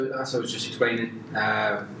As I was just explaining,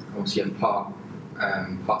 obviously I'm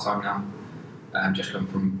part-time now. Just come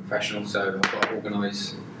from professional, so I've got to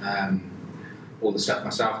organise all the stuff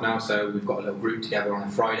myself now. So we've got a little group together on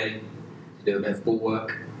a Friday to do a bit of ball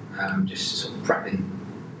work, just sort of prepping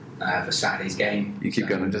for Saturday's game. You keep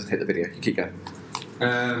going, and just hit the video. You keep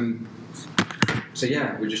going. So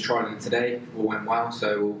yeah, we're just trying it today. All went well,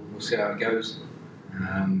 so we'll see how it goes.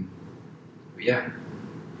 But yeah.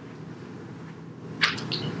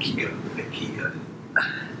 Keep going.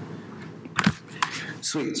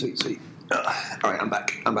 Sweet. All right, I'm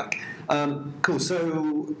back. Cool.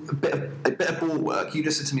 So a bit of ball work. You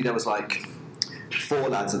just said to me there was like 4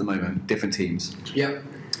 lads at the moment, different teams. Yep.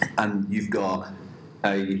 And you've got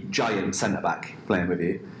a giant centre back playing with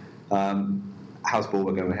you. How's ball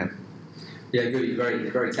work going with him? Yeah, good. He's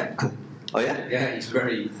very technical. Oh yeah. Yeah,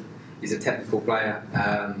 he's a technical player.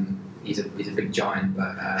 He's a big giant,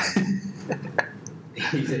 but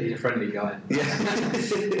he's a friendly guy. Yeah.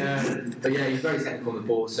 But yeah, he's very technical on the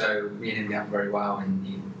ball, so me and him get on very well, and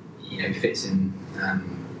he fits in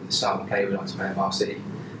with the style of play we like to play at varsity.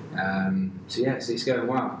 So yeah, it's going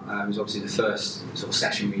well. It was obviously the first sort of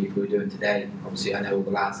session we were doing today. Obviously, I know all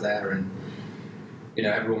the lads there, and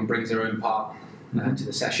everyone brings their own part to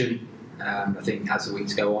the session. I think as the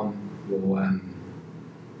weeks go on,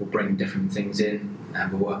 we'll bring different things in,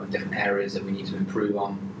 and we'll work on different areas that we need to improve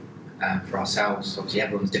on for ourselves. Obviously,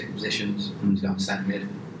 everyone's different positions. We've got centre mid.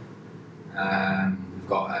 We've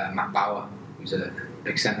got Matt Bauer, who's a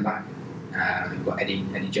big centre back. We've got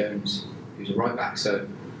Eddie Jones, who's a right back. So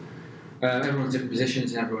everyone's different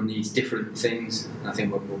positions, and everyone needs different things. And I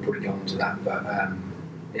think we'll probably go on to that, but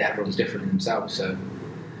everyone's different in themselves. So.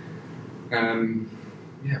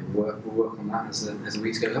 We'll work on that as the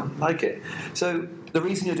weeks go on. Like it. So the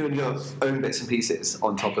reason you're doing your own bits and pieces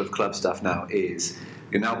on top of club stuff now is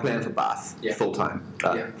you're now playing for Bath full time,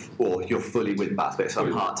 or you're fully with Bath, but it's a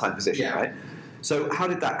part-time position, right? So how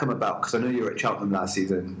did that come about? Because I know you were at Cheltenham last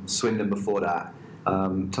season, Swindon before that. Tell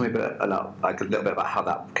me a little bit about how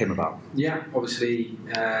that came about. Yeah, obviously,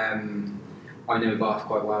 I know Bath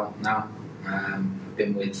quite well now. I've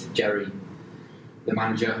been with Jerry, the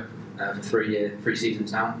manager, for 3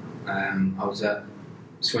 seasons now. I was at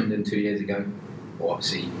Swindon 2 years ago, or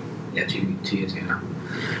obviously, 2 years ago now.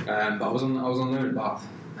 But I was on loan at Bath,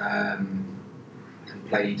 and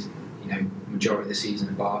played, majority of the season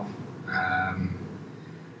at Bath.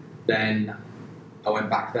 Then I went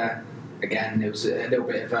back there again. There was a little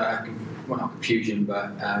bit of not confusion,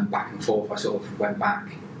 but back and forth. I sort of went back.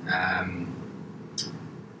 I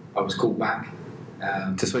was called back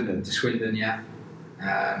to Swindon. Yeah.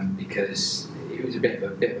 Because it was a bit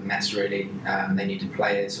of a mess really. They needed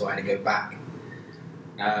players, so I had to go back.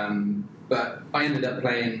 But I ended up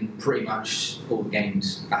playing pretty much all the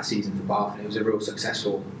games that season for Bath, and it was a real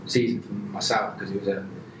successful season for myself because it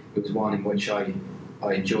was one in which I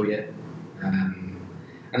enjoy it, and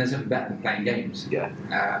there's nothing better than playing games. Yeah.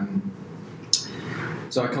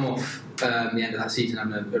 So I come off the end of that season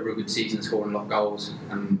having a real good season, scoring a lot of goals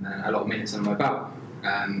and a lot of minutes under my belt.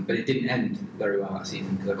 But it didn't end very well that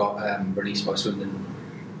season because I got released by Swindon.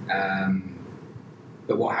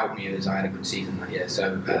 But what helped me is I had a good season that year,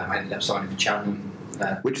 so I ended up signing for Cheltenham.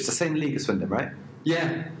 Which is the same league as Swindon, right?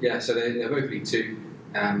 Yeah. So they're both League Two.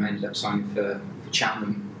 I ended up signing for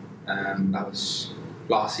Cheltenham. That was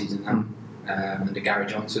last season now, under Gary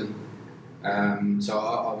Johnson. So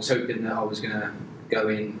I was hoping that I was going to go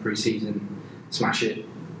in pre-season, smash it,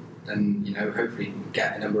 and hopefully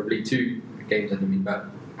get a number of League Two games under me. But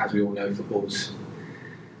as we all know, football's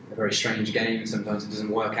a very strange game, and sometimes it doesn't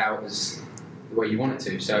work out as the way you want it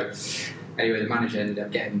to. So anyway, the manager ended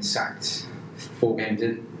up getting sacked 4 games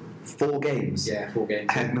in. 4 games? Yeah, 4 games.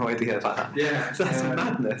 I had no idea about that. Yeah. That's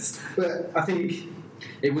madness. But I think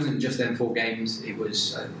it wasn't just them 4 games, it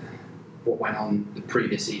was what went on the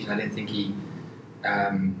previous season. I didn't think he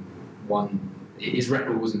won. His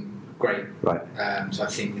record wasn't great. Right. So I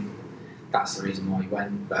think that's the reason why he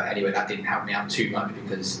went. But anyway, that didn't help me out too much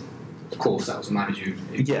because, of course, that was the manager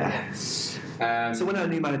who so when a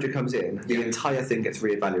new manager comes in, the entire thing gets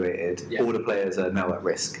reevaluated. Yeah. All the players are now at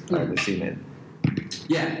risk, I'm assuming.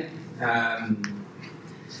 Yeah.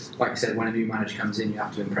 Like I said, when a new manager comes in, you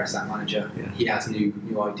have to impress that manager. Yeah. He has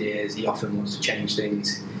new ideas. He often wants to change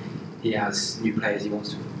things. He has new players he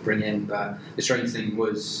wants to bring in. But the strange thing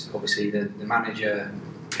was, obviously, the manager,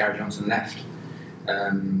 Gary Johnson, left.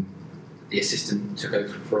 The assistant took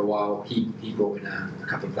over for a while. He brought in a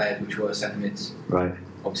couple of players which were centre mids. Right.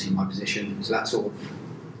 Obviously my position. So that sort of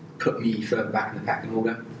put me further back in the pecking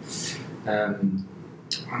order. And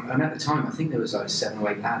at the time, I think there was like 7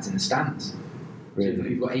 or 8 lads in the stands. Really? So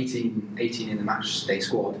you've got 18 in the match day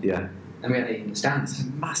squad. Yeah. And we had 8 in the stands. It's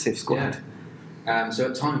a massive squad. Yeah. So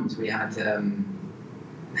at times we had,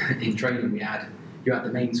 in training, you had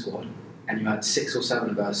the main squad, and you had 6 or 7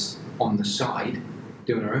 of us on the side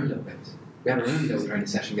doing our own little bits. We had our own little training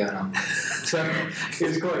session going on. So it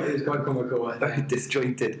was quite comical. Very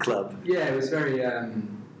disjointed club. Yeah, it was very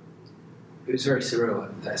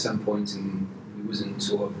surreal at some points, and we wasn't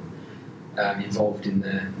sort of involved in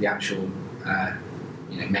the actual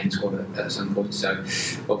main squad at some point. So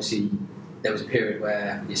obviously there was a period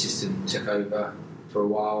where the assistant took over for a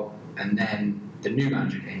while, and then the new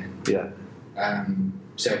manager came in. Yeah.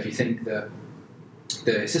 So if you think that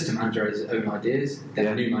the assistant manager has his own ideas, then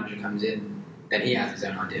the new manager comes in, then he has his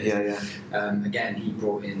own ideas. Yeah. Again, he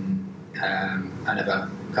brought in another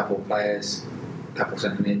couple of players, a couple of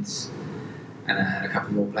centre mids, and a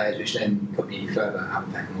couple more players, which then put me further out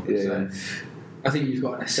of pecking order. So I think you've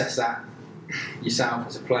got to assess that yourself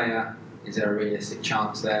as a player. Is there a realistic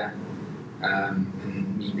chance there?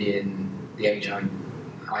 And me being the age I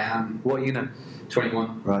am. What are you now?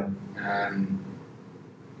 21. Right.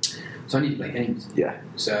 So I need to play games. Yeah.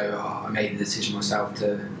 So I made the decision myself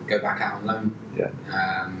to go back out on loan. Yeah.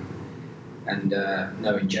 And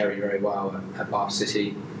knowing Jerry very well at Bath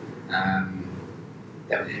City,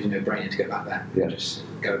 it was a no-brainer to go back there. Yeah. Just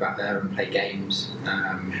go back there and play games.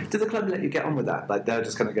 Did the club let you get on with that? Like they're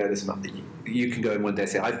just going to go, listen, you can go in one day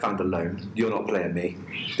and say, I found a loan, you're not playing me,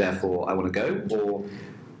 therefore I want to go?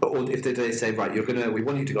 Or if they say, right, we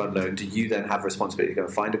want you to go on loan, do you then have responsibility to go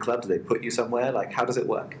and find a club? Do they put you somewhere? Like, how does it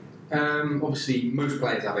work? Obviously, most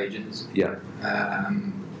players have agents. Yeah.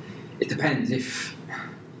 It depends.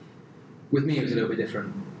 With me, it was a little bit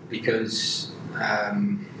different because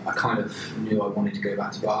I kind of knew I wanted to go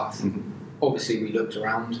back to Bath. Mm-hmm. Obviously, we looked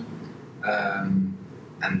around, and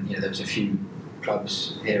there was a few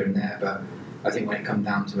clubs here and there, but I think when it come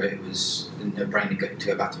down to it, it was a no-brainer to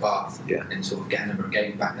go back to Bath and sort of get a number of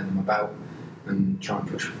games back under my belt and try and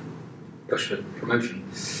push for promotion.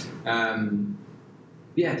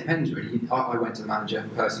 It depends really. I went to the manager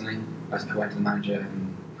personally. I went to the manager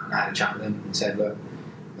and I had a chat with him and said, look,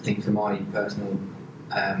 I think for my personal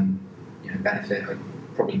benefit, I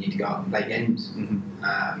probably need to go out and play games. Mm-hmm.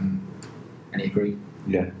 And he agreed.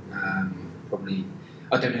 Yeah. Probably.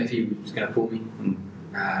 I don't know if he was going to pull me,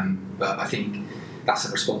 but I think that's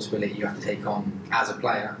a responsibility you have to take on as a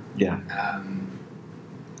player. Yeah.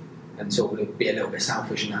 And sort of be a little bit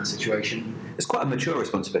selfish in that situation. It's quite a mature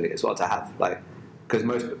responsibility as well to have, because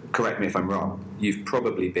correct me if I'm wrong, you've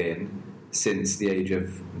probably been, since the age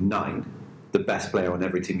of 9, the best player on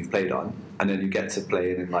every team you've played on, and then you get to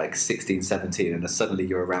play in 16, 17, and then suddenly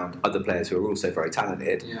you're around other players who are also very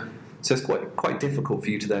talented. Yeah. So it's quite difficult for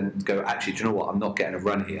you to then go, actually, do you know what, I'm not getting a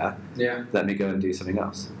run here, let me go and do something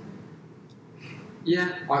else.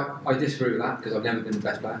 Yeah, I disagree with that because I've never been the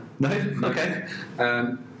best player. No? Okay.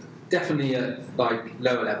 Definitely at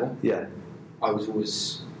lower level. Yeah. I was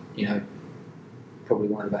always, probably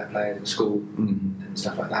one of the better players at school and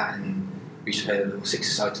stuff like that, and we used to play the little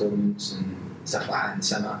 6-a-side tournaments and stuff like that in the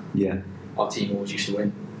summer. Yeah. Our team always used to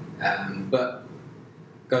win. But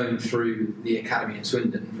going through the academy in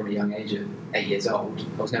Swindon from a young age of 8 years old,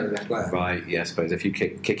 I was never the best player. Right, yeah, I suppose if you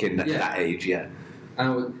kick in that age, yeah.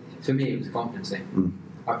 And for me, it was a confidence thing.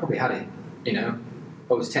 I probably had it,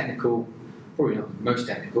 I was technical, probably not most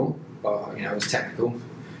technical, but I was technical.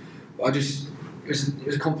 But it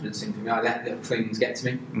was a confidence thing for me. I let little things get to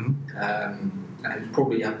me, and it was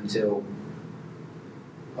probably up until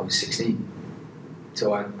I was 16,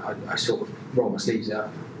 so I sort of rolled my sleeves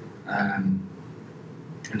up and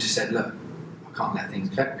just said, look, I can't let things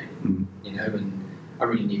affect me, and I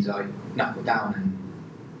really need to knuckle down and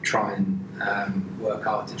try and work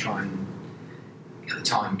hard to try and at the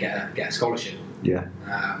time get a scholarship. Yeah.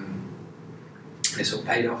 It sort of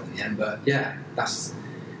paid off in the end, but that's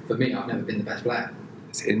for me. I've never been the best player.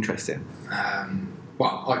 It's interesting.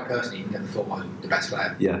 Well, I personally never thought I was the best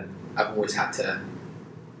player. Yeah. I've always had to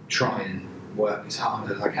try and work as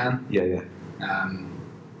hard as I can. Yeah.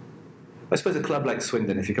 I suppose a club like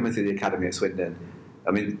Swindon, if you're coming through the academy at Swindon,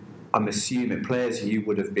 I mean, I'm assuming players you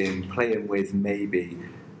would have been playing with, maybe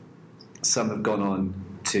some have gone on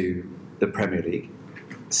to the Premier League,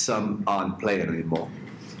 some aren't playing anymore.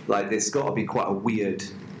 There's got to be quite a weird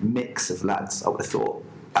mix of lads, I would have thought,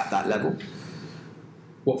 at that level.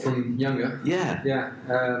 What, from younger? Yeah. Yeah.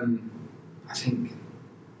 I think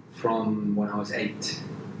from when I was 8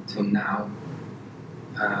 till now,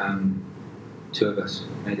 2 of us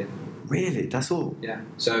made it. Really? That's all? Yeah.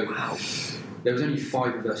 So wow. There was only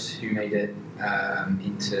 5 of us who made it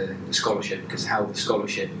into the scholarship, because how the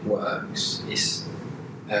scholarship works is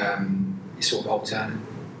sort of alternate.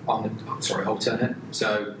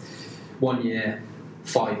 So 1 year,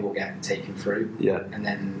 5 will get taken through, and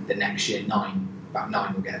then the next year, about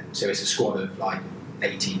 9 will get. So it's a squad of like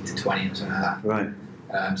 18 to 20 or something like that. Right.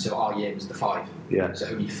 So our year was the 5. Yeah. So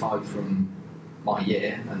only 5 from my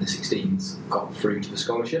year and the 16s got through to the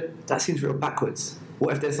scholarship. That seems real backwards.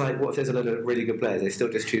 What if there's a lot of really good players? They still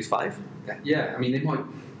just choose 5? Yeah. I mean, they might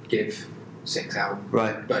give 6 out,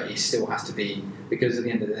 right? But it still has to be, because at the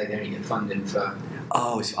end of the day, they only get funding for.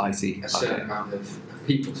 I see. A certain amount of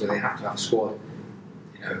people, so they have to have a squad,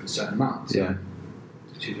 of a certain amount. So, yeah.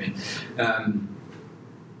 Excuse me.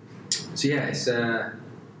 So yeah, it's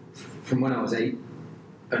from when I was 8.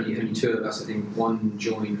 Only 2 of us, I think. One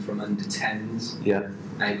joined from under 10s. Yeah.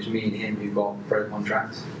 And it was me and him who got pro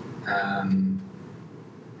contracts. And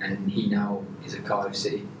he now is at Cardiff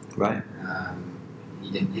City. Right.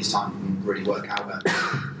 His time didn't really work out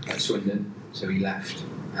at Swindon, so he left.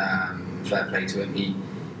 Fair play to him.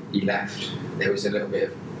 He left. There was a little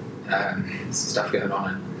bit of stuff going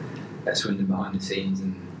on at Swindon behind the scenes,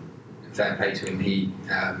 and fair play to him. He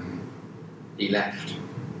left,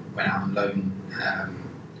 went out on loan.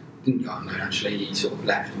 Didn't go on loan actually. He sort of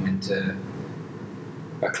left and went to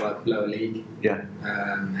a club, lower league. Yeah.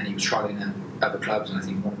 And he was trialling at other clubs, and I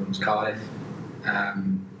think one of them was Cardiff.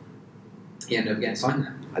 He ended up getting signed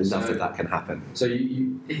there. I love that can happen. So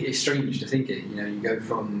it's strange to think it. You go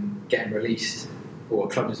from getting released, or a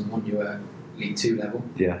club doesn't want you at League 2 level.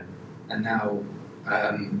 Yeah. And now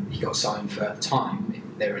he got signed for, at the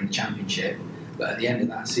time, they were in the Championship, but at the end of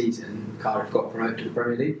that season, Cardiff got promoted to the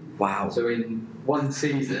Premier League. Wow. So in one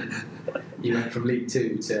season, he went from League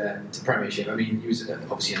 2 to Premiership. I mean, he was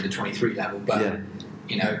obviously under 23 level, but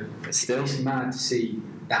still, it's mad to see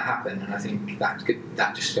that happen, and I think that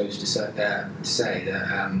just goes to say that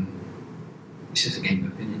it's just a game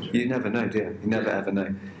of opinion. You never know, do you? You never ever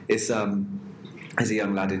know. It's there's a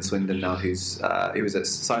young lad in Swindon now he was at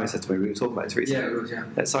Cirencester when we were talking about this recently. Yeah, it was, yeah.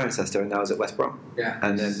 At Cirencester, and now is at West Brom. Yeah.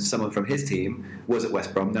 And then someone from his team was at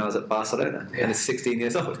West Brom, now is at Barcelona, and is 16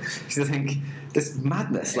 years old. You think this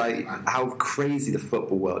madness, like how crazy the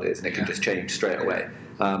football world is, and it can just change straight away.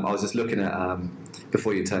 I was just looking at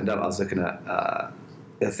before you turned up, I was looking at a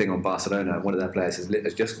thing on Barcelona. One of their players has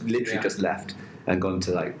just left and gone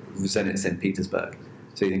to like Zenit St. Petersburg.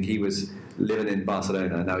 So you think he was living in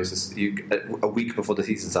Barcelona, and now he's just a week before the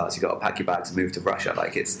season starts, you got to pack your bags and move to Russia.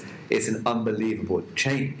 Like it's an unbelievable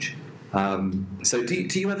change. So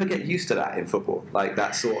do you ever get used to that in football, like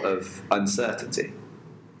that sort of uncertainty?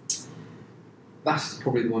 That's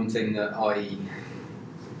probably the one thing that I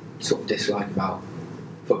sort of dislike about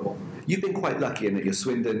football. You've been quite lucky in that you're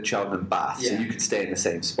Swindon, Cheltenham, Bath, so you could stay in the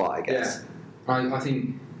same spot, I guess. Yeah, I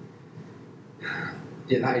think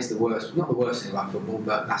that is the worst. Not the worst thing about football,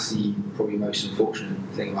 but that's the probably most unfortunate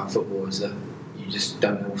thing about football is that you just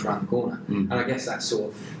don't know what's around the corner. And I guess that's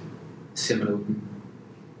sort of similar with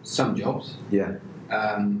some jobs. Yeah.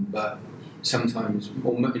 But sometimes,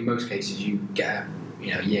 or in most cases, you get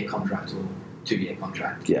a year contract or 2-year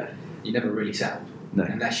contract. Yeah. You never really settled. No.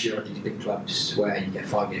 Unless you're at these big clubs where you get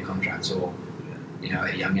 5-year contracts or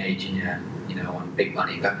at a young age and you're on big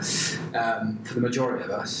money. But for the majority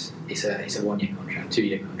of us, it's a 1-year contract,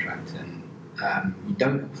 2-year contract, and you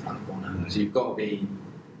don't know what's around the corner. No. So you've got to be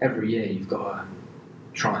every year. You've got to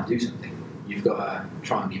try and do something. You've got to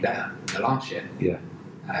try and be better than last year. Yeah.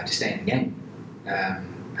 To stay in the game.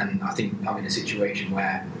 And I think I'm in a situation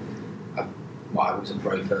where I was a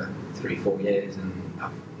pro for 3-4 years, and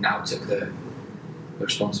I've now took the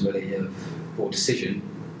responsibility or decision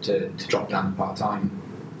to drop down to part-time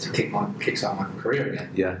to kickstart my career again.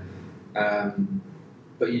 Yeah.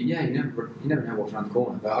 But you never know what's around the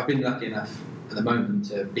corner. But I've been lucky enough at the moment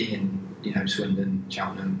to be in Swindon,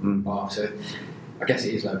 Cheltenham, Bath. So I guess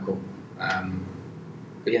it is local.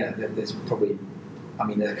 But yeah, there's probably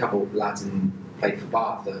there's a couple of lads played for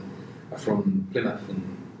Bath that are from Plymouth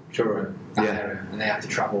and Truro, that area, and they have to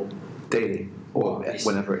travel daily or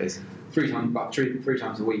whenever it is. 3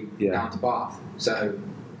 times a week down to Bath. So,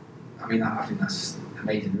 I think that's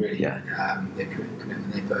amazing, really. Yeah. The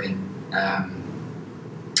commitment they put in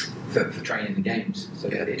for training the games. So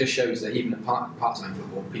it just shows that even at part-time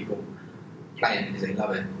football, people play it because they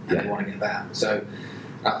love it and they want to get better. So,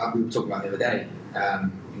 we were talking about the other day.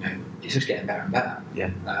 It's just getting better and better.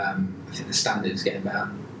 Yeah. I think the standard's getting better.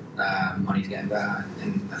 Money's getting better,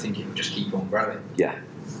 and I think it will just keep on growing. Yeah.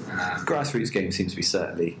 Grassroots game seems to be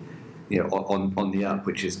certainly, on the up,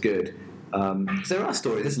 which is good. There are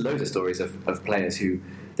stories. There's loads of stories of players who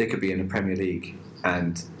they could be in the Premier League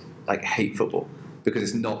and hate football because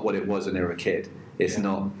it's not what it was when they were a kid. It's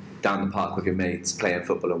not down the park with your mates playing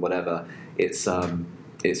football or whatever. It's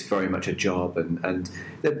it's very much a job, and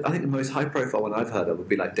I think the most high profile one I've heard of would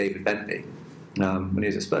be like David Bentley. When he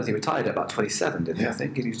was at Spurs, he retired at about 27, didn't he? I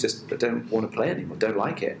think, and he was just, I don't want to play anymore, don't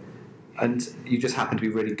like it, and you just happen to be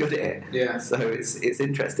really good at it. Yeah. So it's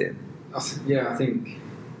interesting. I think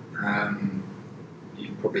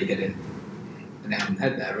you probably hit it the nail on the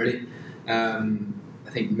head there, really. I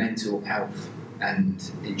think mental health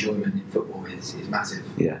and enjoyment in football is massive.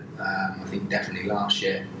 Yeah. I think definitely last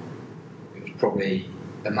year it was probably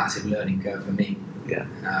a massive learning curve for me. Yeah.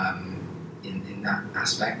 In that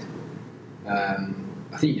aspect,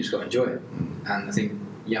 I think you just got to enjoy it, and I think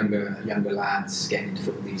younger lads getting into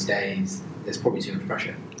football these days, there's probably too much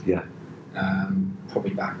pressure. Yeah.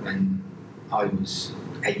 Probably back when I was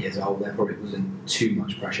 8 years old, there probably wasn't too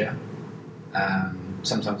much pressure.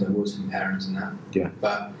 Sometimes there was from parents and that. Yeah.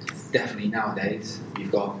 But definitely nowadays,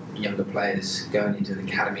 you've got younger players going into the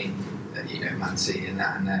academy, Man City and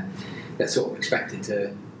that, and they're sort of expected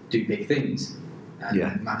to do big things. And the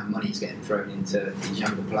amount of money is getting thrown into these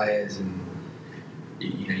younger players, and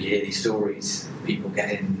you hear these stories, people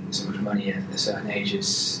getting so much money at a certain age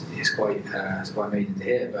is quite amazing to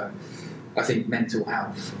hear. But I think mental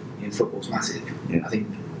health in football's massive. Yeah. I think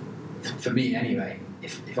for me anyway,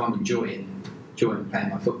 if I'm enjoying playing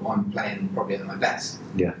my football, I'm playing probably at my best.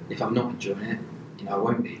 Yeah. If I'm not enjoying it, I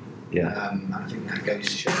won't be. Yeah. And I think that goes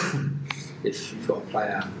to show if you've got a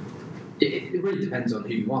player, it really depends on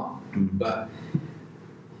who you are. Mm. But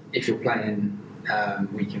if you're playing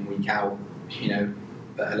week in, week out,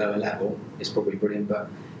 at a lower level, it's probably brilliant. But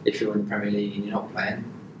if you're in the Premier League and you're not playing,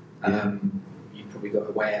 you've probably got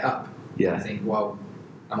to weigh it up. Yeah. And think, well,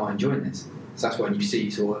 am I enjoying this? So that's when you see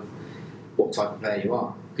sort of what type of player you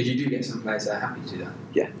are. Because you do get some players that are happy to do that.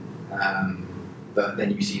 Yeah. But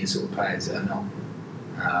then you see the sort of players that are not.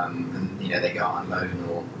 And they go out on loan,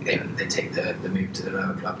 or they take the move to the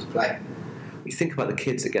lower club to play. You think about the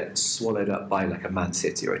kids that get swallowed up by like a Man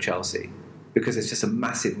City or a Chelsea, because it's just a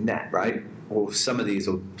massive net, right? Or some of these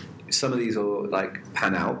will like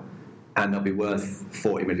pan out and they'll be worth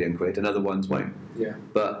 40 million quid, and other ones won't. Yeah.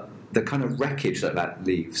 But the kind of wreckage that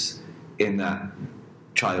leaves in that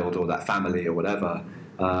child or that family or whatever,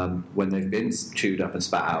 when they've been chewed up and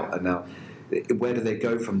spat out, and now where do they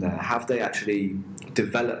go from there? Have they actually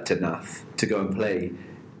developed enough to go and play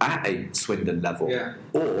at a Swindon level? Yeah.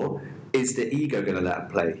 Or is the ego going to let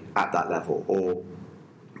them play at that level, or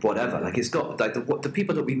whatever? Like, it's got like the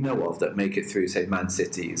people that we know of that make it through, say, Man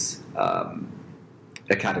City's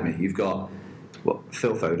academy. You've got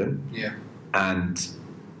Phil Foden, and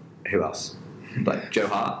who else? Like Joe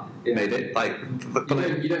Hart made it. Like,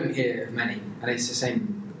 you don't hear of many, and it's the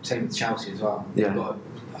same with Chelsea as well. Yeah. They've got,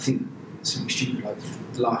 I think, something stupid like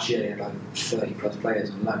last year they had like 30 plus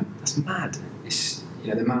players on loan. That's mad. It's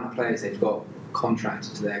the amount of players they've got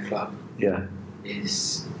contracted to their club. Yeah.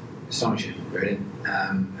 Is astonishing, really.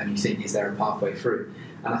 And you think, is there a pathway through?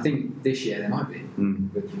 And I think this year there might be,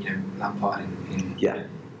 with Lampard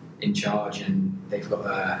in charge, and they've got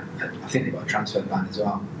I think they've got a transfer ban as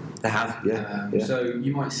well. They have, yeah. So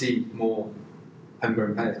you might see more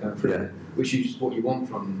homegrown players going through, which is what you want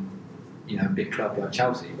from a big club like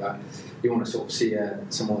Chelsea. But you want to sort of see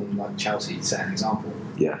someone like Chelsea set an example.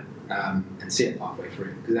 Yeah. And see a pathway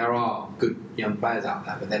through, because there are good young players out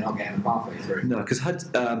there, but they're not getting a pathway through. No, because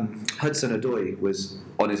Hudson-Odoi was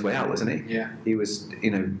on his way out, wasn't he? Yeah. He was,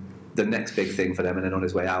 the next big thing for them, and then on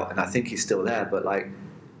his way out, and I think he's still there. But like,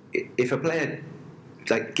 if a player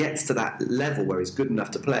like gets to that level where he's good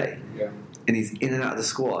enough to play, and he's in and out of the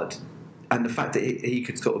squad, and the fact that he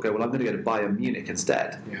could sort of go, well, I'm going to go to Bayern Munich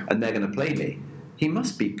instead, and they're going to play me. He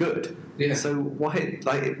must be good. Yeah. So why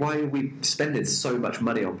are we spending so much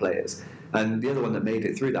money on players? And the other one that made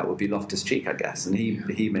it through that would be Loftus-Cheek, I guess, and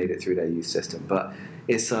he made it through their youth system. But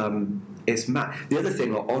it's mad. The other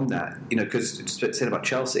thing on that, because saying about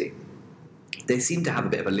Chelsea, they seem to have a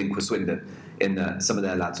bit of a link with Swindon in that some of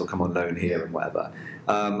their lads will come on loan here and whatever.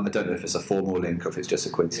 I don't know if it's a formal link or if it's just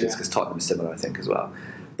a coincidence, because Tottenham is similar, I think, as well.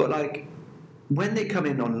 But like, when they come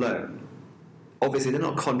in on loan, obviously they're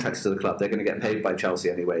not contracted to the club, they're going to get paid by Chelsea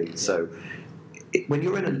anyway. So when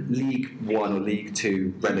you're in a League 1 or League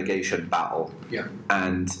 2 relegation battle,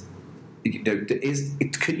 and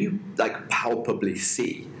can you like palpably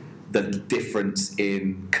see the difference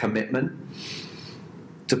in commitment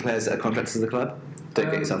to players that are contracted to the club? Don't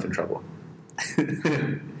get yourself in trouble.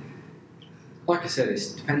 Like I said,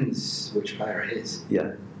 it depends which player it is.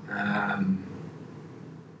 Yeah.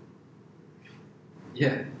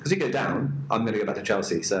 Yeah. Because you go down, I'm going to go back to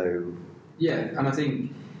Chelsea, so... Yeah, and I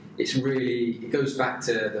think it goes back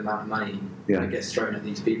to the amount of money that gets thrown at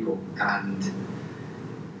these people, and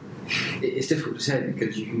it's difficult to say,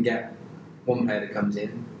 because you can get one player that comes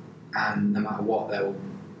in, and no matter what, they'll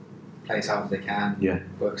play as hard as they can,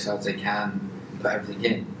 work as hard as they can, put everything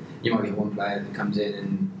in. You might get one player that comes in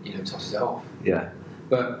and tosses it off. Yeah.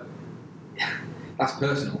 But that's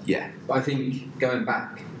personal. Yeah. But I think going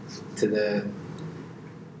back to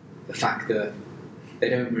the fact that they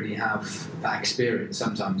don't really have that experience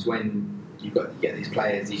sometimes when you get these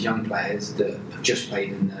players, these young players that have just played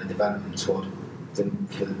in the development squad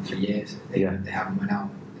for years. They haven't went out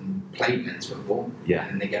and played men's football,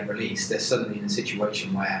 and they get released. They're suddenly in a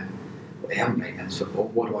situation where they haven't played men's football.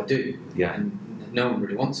 What do I do? Yeah. And no one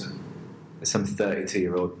really wants them. There's some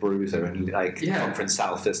 32-year-old bruiser in Conference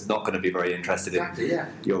South that's not going to be very interested in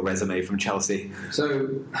your resume from Chelsea.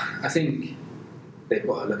 So I think they've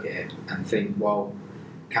got to look at it and think, well,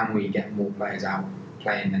 can we get more players out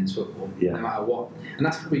playing men's football, no matter what? And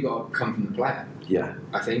that's probably got to come from the player. Yeah.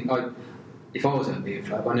 I think if I was at a bigger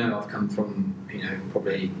club, I know I've come from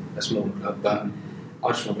probably a smaller club, but I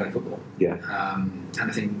just want to play football. Yeah. And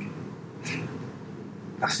I think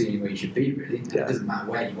that's the only way you should be, really. It doesn't matter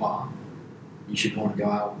where you are. You should want to go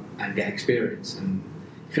out and get experience. And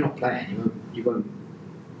if you're not playing, you won't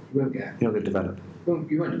get. You're going to develop.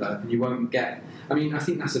 You won't develop, and you won't get. I mean, I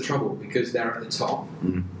think that's the trouble because they're at the top.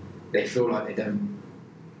 They feel like they don't.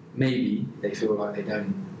 Maybe they feel like they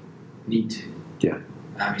don't need to. Yeah.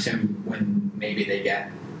 It's only when maybe they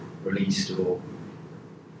get released, or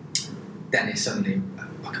then it's suddenly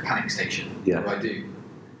like a panic station. What do I do?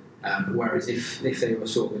 Whereas if they were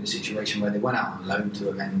sort of in a situation where they went out on loan to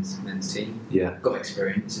a men's team, got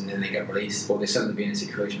experience, and then they get released, or they suddenly be in a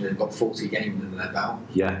situation where they've got 40 games under their belt,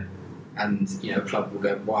 and a club will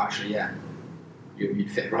go, well, actually,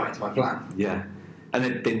 you'd fit right into my plan. Yeah. And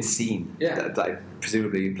they've been seen. Yeah.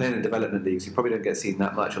 Presumably, playing in development leagues, you probably don't get seen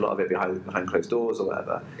that much. A lot of it behind closed doors or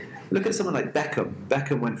whatever. Look at someone like Beckham.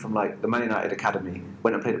 Beckham went from the Man United academy,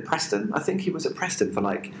 went and played at Preston. I think he was at Preston for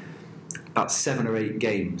about 7 or 8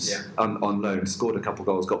 games on loan. Scored a couple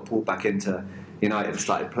goals, got pulled back into United, and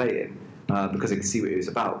started playing because they could see what he was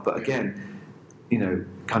about. But again,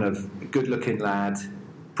 kind of good-looking lad.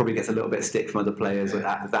 Probably gets a little bit of stick from other players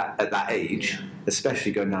at that age,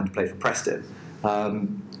 especially going down to play for Preston.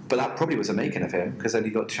 But that probably was a making of him because then he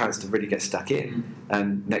got a chance to really get stuck in.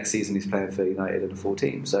 And next season he's playing for United in a full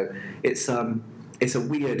team. So it's a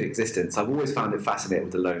weird existence. I've always found it fascinating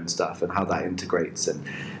with the loan stuff and how that integrates and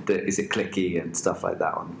is it clicky and stuff like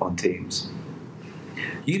that on teams.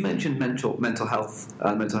 You mentioned mental health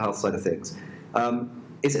side of things.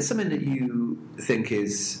 Is it something that you think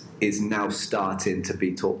is now starting to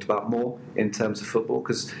be talked about more in terms of football?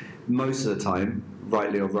 Because most of the time,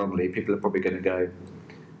 rightly or wrongly, people are probably going to go,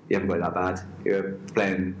 you haven't got it that bad. You're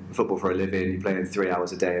playing football for a living, you're playing 3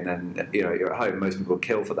 hours a day, and then you're at home. Most people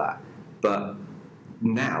kill for that. But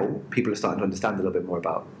now people are starting to understand a little bit more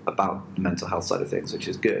about the mental health side of things, which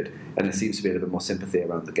is good. And there seems to be a little bit more sympathy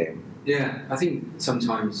around the game. Yeah, I think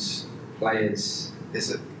sometimes players,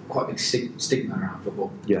 there's quite a big stigma around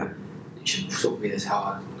football. Yeah. It should sort of be this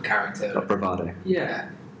hard character. Like bravado. Yeah.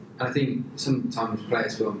 And I think sometimes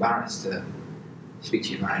players feel embarrassed to speak to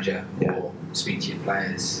your manager or speak to your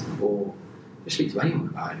players or just speak to anyone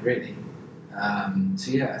about it, really.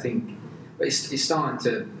 I think but it's starting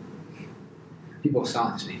to... People are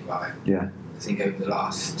starting to speak about it. Yeah. I think over the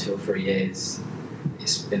last 2 or 3 years,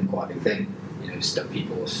 it's been quite a big thing.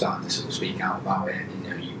 People are starting to sort of speak out about it.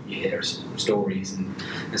 You hear stories and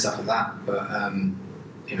stuff like that. But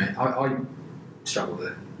I struggle with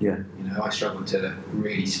it. Yeah. I struggle to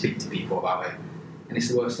really speak to people about it, and it's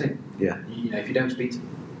the worst thing. Yeah. If you don't speak to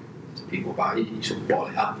people about it, you sort of bottle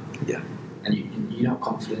it up. Yeah. And you're not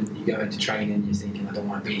confident. You go into training, you're thinking, I don't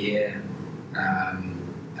want to be here,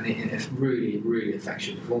 and it really, really affects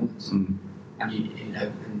your performance. Mm. And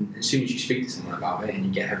and as soon as you speak to someone about it and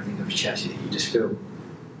you get everything off your chest, you just feel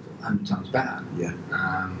 100 times better. Yeah.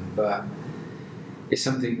 But it's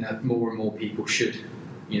something that more and more people should,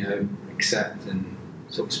 accept and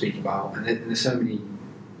sort of speak about. And there's so many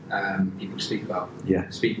people to speak about. Yeah.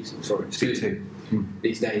 Speak to.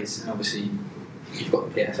 These days. And obviously, you've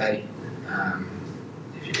got the PFA.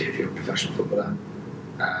 If you're a professional footballer,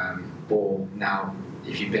 or now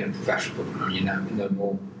if you've been a professional footballer, no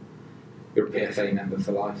more. You're a PFA member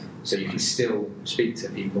for life, so you can still speak to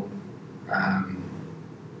people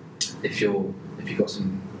if you've got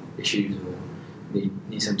some issues or need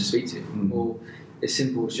someone to speak to, or as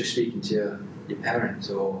simple as just speaking to your parents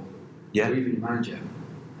or even your manager,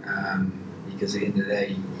 because at the end of the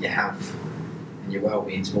day, your health and your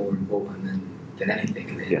well-being is more important than anything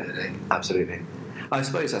at the end of the day. Absolutely. I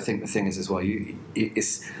think the thing is as well,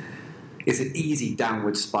 it's an easy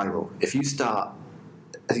downward spiral. If you start,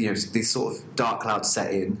 these sort of dark clouds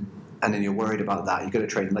set in, and then you're worried about that. You go to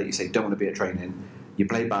training, like you say, don't want to be at training. You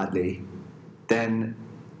play badly, then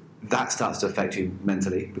that starts to affect you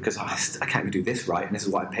mentally because I can't even do this right, and this is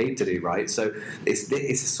what I paid to do right. So it's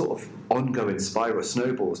a sort of ongoing spiral,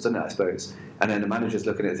 snowballs, doesn't it? I suppose. And then the manager's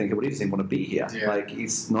looking at it thinking, well, he doesn't even want to be here. Yeah. Like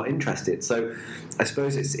he's not interested. So I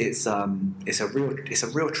suppose it's a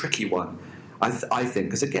real tricky one. I think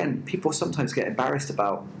because again, people sometimes get embarrassed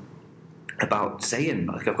about saying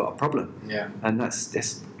like I've got a problem. Yeah. And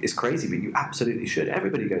it's crazy, but you absolutely should.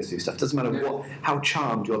 Everybody goes through stuff. Doesn't matter how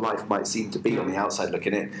charmed your life might seem to be on the outside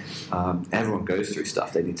looking in. Everyone goes through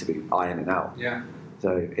stuff they need to be ironing out. Yeah.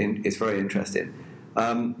 So it's very interesting.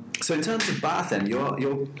 So in terms of Bath, then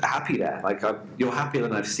you're happy there. Like you're happier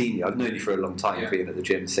than I've seen you. I've known you for a long time, being at the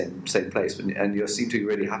gym, same place, and you seem to be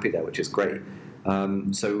really happy there, which is great.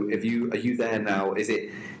 So are you there now? Is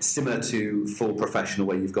it similar to full professional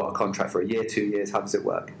where you've got a contract for a year, 2 years? How does it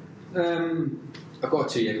work? I've got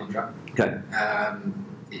a 2-year contract. Okay.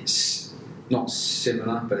 It's not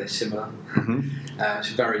similar, but it's similar. Mm-hmm.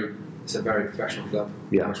 It's a very professional club.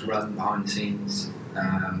 Yeah. It's run behind the scenes.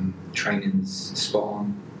 Training's spot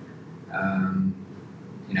on.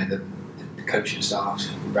 The coaching staff's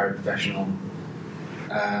very professional.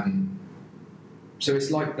 So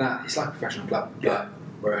it's like that. It's like a professional club, but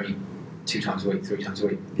we're only 2 times a week, 3 times a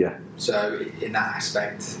week. Yeah. So in that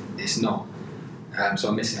aspect, it's not. So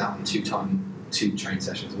I'm missing out on 2 training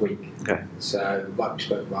sessions a week. Okay. So like we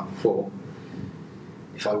spoke about before,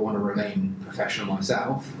 if I want to remain professional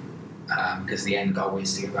myself, because the end goal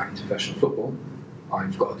is to get back into professional football,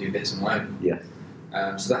 I've got to do bits on my own.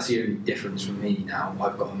 Yeah. So that's the only difference from me now.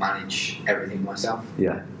 I've got to manage everything myself.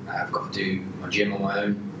 Yeah. I've got to do my gym on my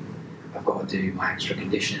own. I've got to do my extra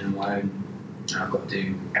conditioning on my own. And I've got to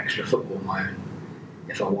do extra football on my own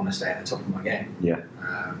if I want to stay at the top of my game. Yeah.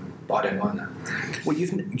 But I don't mind that. Well,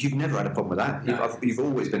 you've never had a problem with that. No. You've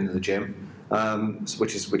always been in the gym,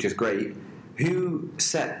 which is great. Who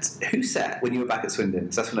set when you were back at Swindon?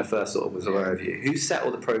 Because that's when I first sort of was aware of you. Who set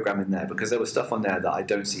all the programming there? Because there was stuff on there that I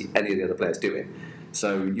don't see any of the other players doing.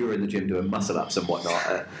 So you were in the gym doing muscle ups and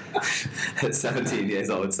whatnot at 17 years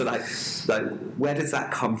old. So like, where does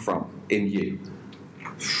that come from in you?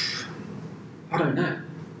 I don't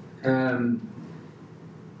know.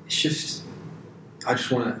 It's just I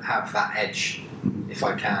just want to have that edge if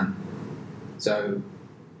I can. So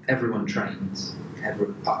everyone trains.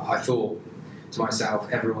 I thought to myself,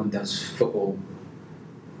 everyone does football.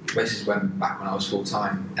 This is back when I was full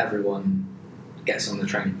time. Everyone gets on the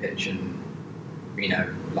training pitch and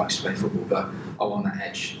likes to play football, but I want that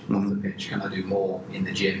edge off the pitch. Can I do more in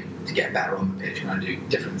the gym to get better on the pitch? Can I do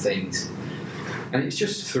different things? And it's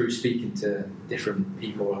just through speaking to different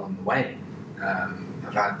people along the way.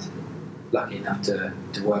 I've had lucky enough to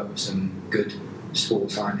work with some good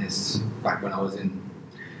sports scientists back when I was in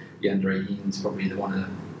the under 18s. Probably one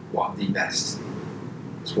of the best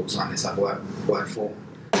sports scientists I've worked for.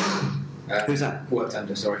 Who's that? Worked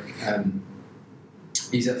under, sorry.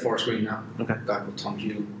 He's at Forest Green now. Okay. A guy called Tom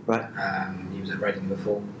Hewley. Right. He was at Reading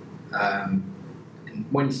before. And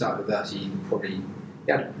when he started with us, he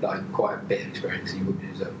had like quite a bit of experience. He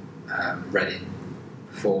was at Reading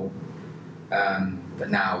before. But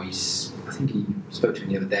now I think he spoke to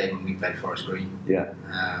me the other day when we played Forest Green. Yeah.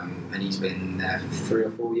 And he's been there for 3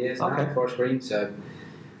 or 4 years now at Forest Green. So,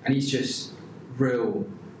 and he's just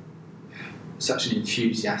such an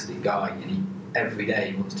enthusiastic guy, and every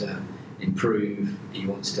day he wants to improve, he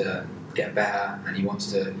wants to get better, and he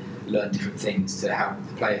wants to learn different things to help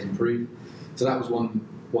the players improve. So that was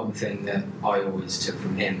one thing that I always took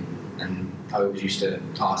from him, and I always used to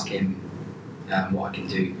ask him what I can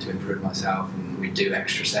do to improve myself, and we'd do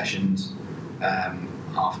extra sessions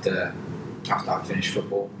after I finished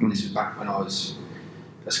football. And this was back when I was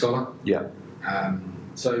a scholar. Yeah.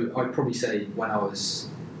 So I'd probably say when I was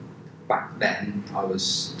back then,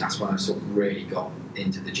 that's when I sort of really got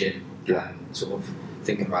into the gym. Yeah. And sort of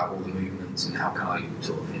thinking about all the movements and how can I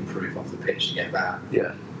sort of improve off the pitch to get better.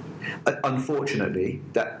 Yeah. Unfortunately,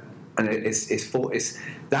 that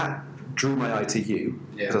drew my eye to you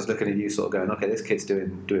because I was looking at you, sort of going, okay, this kid's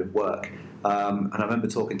doing work. And I remember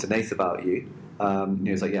talking to Nath about you.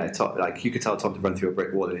 He was like, yeah, like you could tell Tom to run through a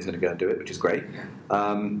brick wall and he's going to go and do it, which is great.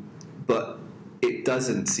 Yeah. But it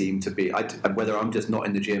doesn't seem to be, whether I'm just not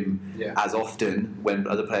in the gym as often when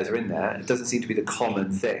other players are in there, it doesn't seem to be the common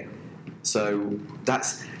thing. So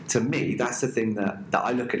to me, that's the thing that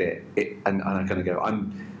I look at it and I kind of go,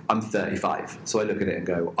 I'm 35, so I look at it and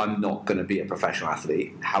go, I'm not going to be a professional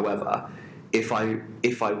athlete. However, if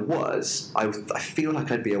I was, I feel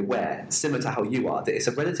like I'd be aware, similar to how you are, that it's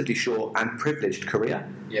a relatively short and privileged career.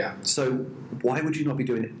 Yeah. So why would you not be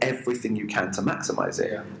doing everything you can to maximise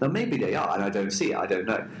it? Yeah. Now maybe they are, and I don't see it. I don't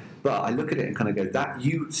know. But I look at it and kind of go, that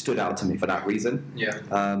you stood out to me for that reason.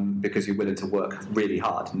 Yeah. Because you're willing to work really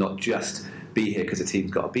hard, not just be here because the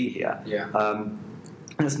team's got to be here. Yeah.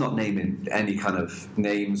 And it's not naming any kind of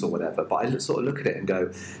names or whatever, but I sort of look at it and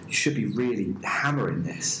go, you should be really hammering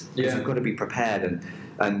this because you've got to be prepared.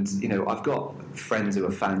 And you know, I've got friends who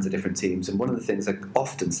are fans of different teams, and one of the things they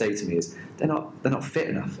often say to me is they're not fit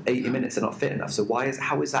enough. 80 minutes are not fit enough. So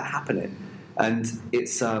how is that happening? And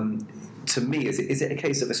it's to me, is it a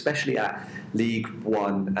case of, especially at League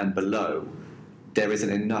One and below, there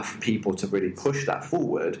isn't enough people to really push that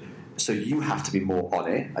forward, so you have to be more on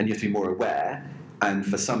it and you have to be more aware. And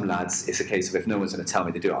for some lads, it's a case of, if no one's going to tell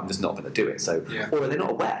me to do it, I'm just not going to do it. So, or are they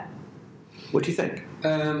not aware? What do you think?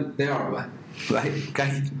 They are aware. Right,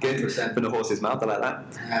 okay, good. 100%. From the horse's mouth, I like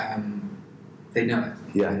that. They know it.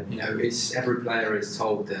 Yeah. You know, it's every player is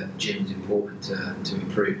told that gym's important to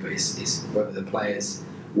improve, but it's whether the player's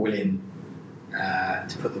willing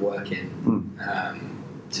to put the work in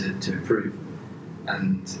to improve.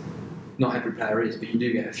 And not every player is, but you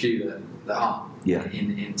do get a few that are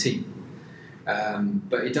in team.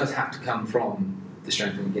 But it does have to come from the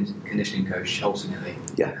strength and conditioning coach ultimately.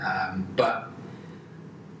 Yeah. But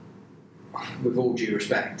with all due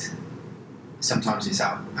respect, sometimes it's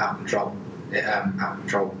out of control. Out of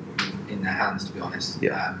control in their hands, to be honest.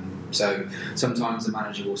 Yeah. So sometimes the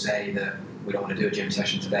manager will say that we don't want to do a gym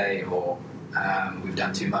session today, or we've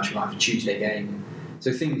done too much. We might have a Tuesday game.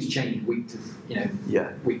 So things change week to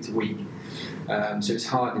week. So it's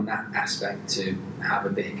hard in that aspect to have a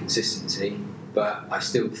bit of consistency, but I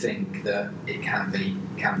still think that it can be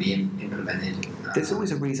implemented. There's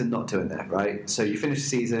always a reason not to in there, right? So you finish the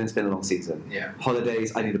season, it's been a long season. Yeah.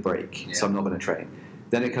 Holidays, I need a break, so I'm not going to train.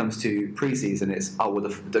 Then it comes to pre-season, it's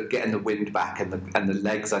the getting the wind back and the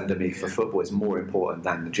legs under me for football is more important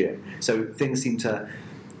than the gym. So things seem to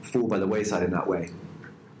fall by the wayside in that way.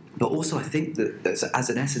 But also, I think that as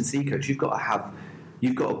an S&C coach, you've got to have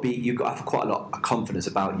quite a lot of confidence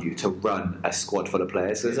about you to run a squad full of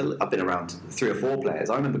players. So I've been around 3 or 4 players.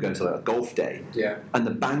 I remember going to a golf day, and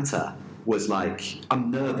the banter was like,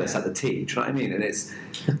 I'm nervous at the tee. Do you know what I mean? And it's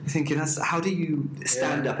thinking, how do you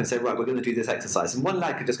stand up and say, right, we're going to do this exercise? And one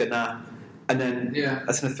lad could just go, nah, and then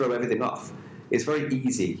that's going to throw everything off. It's very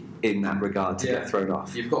easy in that regard to get thrown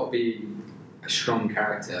off. You've got to be a strong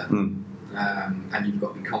character, and you've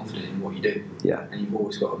got to be confident in what you do. Yeah. And you've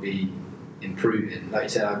always got to be improving. Like you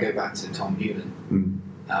said, I'll go back to Tom Hewlin.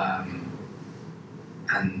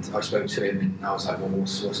 And I spoke to him and I was like, well,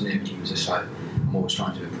 what's new? He was just like, I'm always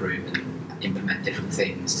trying to improve and implement different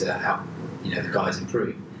things to help, the guys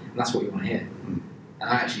improve. And that's what you want to hear. And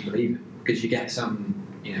I actually believe it, because you get some,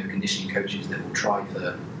 conditioning coaches that will try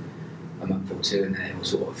for a month or 2 and then it will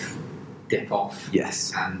sort of dip off.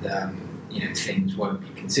 Yes. And, things won't be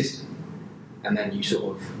consistent. And then you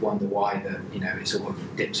sort of wonder why it sort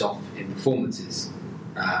of dips off in performances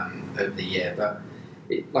over the year. But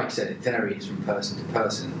like I said, it varies from person to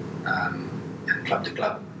person and club to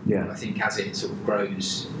club. Yeah. I think as it sort of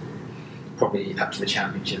grows, probably up to the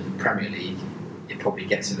Championship and Premier League, it probably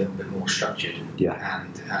gets a little bit more structured. Yeah.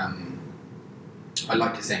 And I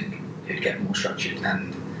like to think it'd get more structured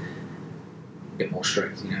and a bit more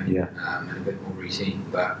strict, and a bit more routine.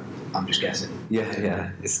 But I'm just guessing.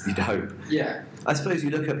 Yeah. You'd hope. Yeah. I suppose you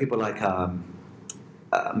look at people like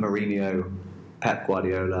Mourinho, Pep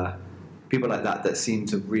Guardiola, people like that seem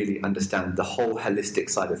to really understand the whole holistic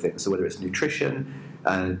side of things. So whether it's nutrition,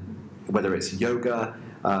 whether it's yoga,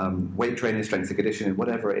 weight training, strength and conditioning,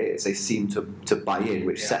 whatever it is, they seem to buy in,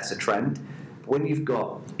 which sets a trend. But when you've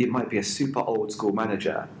got, it might be a super old school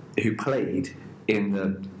manager who played in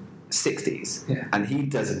the 60s, and he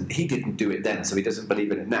didn't do it then, so he doesn't believe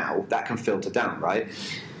in it now. That can filter down, right?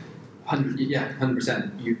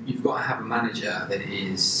 100%. You've got to have a manager that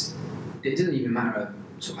is. It doesn't even matter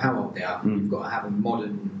sort of how old they are. You've got to have a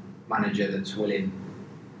modern manager that's willing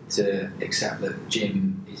to accept that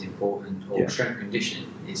gym is important, or strength conditioning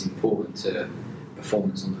is important to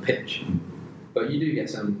performance on the pitch. But you do get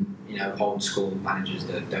some, old school managers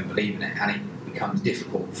that don't believe in it, and it becomes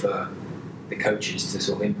difficult for the coaches to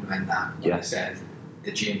sort of implement that. Like I said,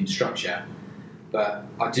 the gym structure. But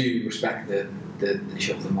I do respect the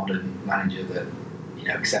sort of the modern manager that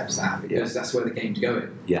accepts that, because that's where the game's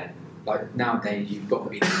going. Yeah. Like nowadays, you've got to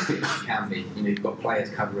be as fit as you can be. You've got players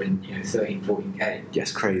covering 13, 14k.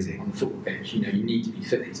 Yes, crazy. On the football pitch, you need to be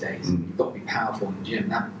fit these days. You've got to be powerful in the gym.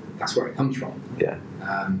 That's where it comes from. Yeah.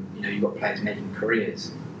 You've got players making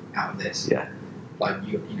careers out of this. Yeah. Like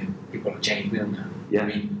people like James Milner. Yeah. I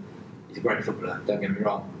mean, he's a great footballer. Don't get me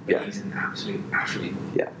wrong, but he's an absolute athlete.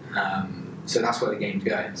 Yeah. So that's where the game's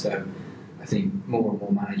going. So I think more and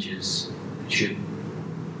more managers should,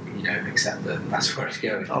 accept that that's where it's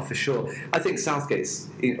going. Oh, for sure. I think Southgate's,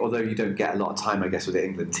 although you don't get a lot of time, I guess, with the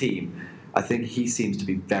England team, I think he seems to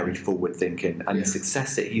be very forward-thinking, and the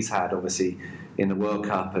success that he's had, obviously, in the World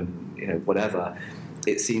Cup and whatever,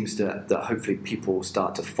 it seems that hopefully people will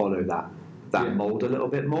start to follow that mould a little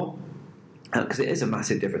bit more, because it is a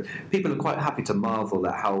massive difference. People are quite happy to marvel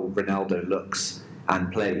at how Ronaldo looks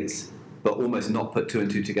and plays, but almost not put two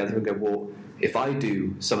and two together and go, well, if I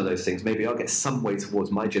do some of those things, maybe I'll get some way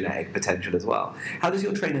towards my genetic potential as well. How does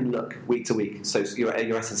your training look week to week? So your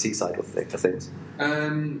S&C side of things?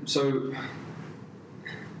 So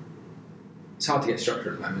it's hard to get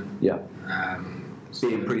structure at the moment. Yeah.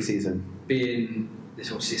 Being pre-season.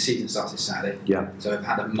 This obviously season starts this Saturday. Yeah. So I've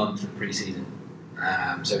had a month of pre-season.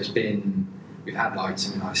 So we've had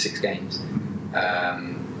something like 6 games,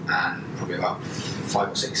 and probably about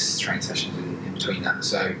 5 or 6 training sessions in between that.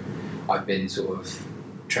 So I've been sort of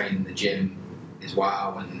training in the gym as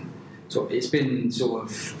well, and it's been sort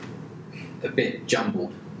of a bit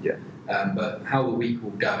jumbled. Yeah. But how the week will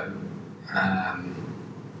go, or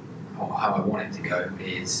how I want it to go,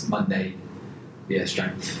 is Monday be a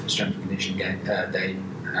strength and conditioning day,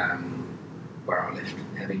 where I lift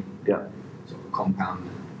heavy. Yeah. Sort of a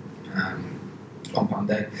compound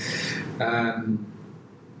day.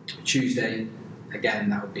 Tuesday, again,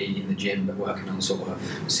 that would be in the gym, but working on sort of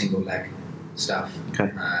single leg stuff.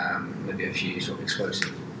 Okay. Maybe a few sort of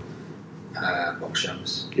explosive box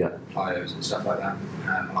jumps, yeah, plyos and stuff like that.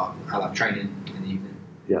 I'll have training in the evening.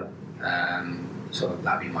 Yeah. So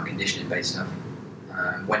that'll be my conditioning based stuff.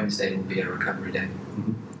 Wednesday will be a recovery day.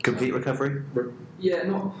 Mm-hmm. Complete recovery? Yeah,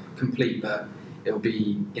 not complete, but it'll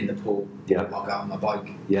be in the pool. Yeah. I'll go out on my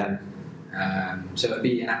bike. Yeah. So it'll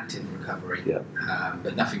be an active recovery. Yeah.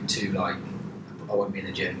 But nothing too I won't be in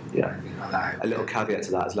the gym. Yeah. Or anything like that. A little caveat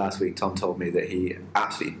to that is last week Tom told me that he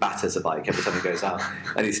absolutely batters a bike every time he goes out,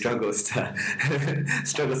 and he struggles to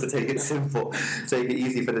take it simple, take it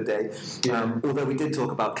easy for the day. Yeah. Although we did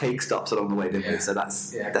talk about cake stops along the way, didn't we? So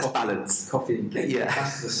that's coffee, balance. Coffee and cake. Yeah.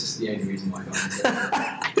 That's just the only reason why I got into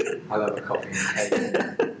it. I love a coffee and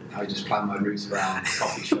cake. I just plan my routes around the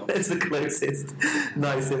coffee shop. It's the closest,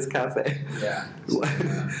 nicest cafe. Yeah.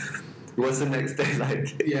 What's the next day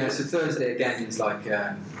like? Yeah, so Thursday again is like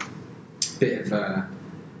a bit of an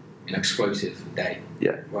explosive day.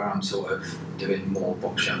 Yeah. Where I'm sort of doing more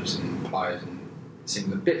box jumps and pliers and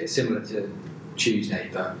a bit similar to Tuesday,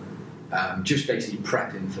 but just basically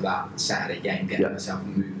prepping for that Saturday game, getting myself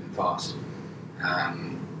moving fast,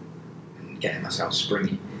 and getting myself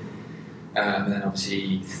springy. And then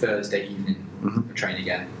obviously Thursday evening, I train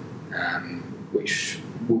again, which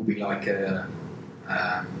will be like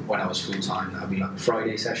when I was full time, that'll be like a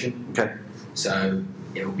Friday session. Okay. So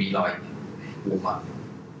it'll be like warm up,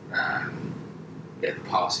 bit of a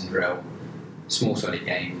passing drill, small sided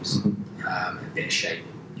games, a bit of shape.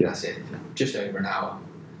 Yeah. That's it. Just over an hour.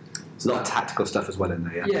 There's a lot of tactical stuff as well in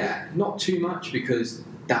there. Yeah. Yeah, not too much because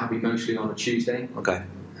that'll be mostly on a Tuesday. Okay.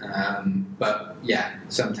 But yeah,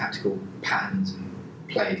 some tactical patterns and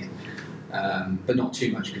plays, but not too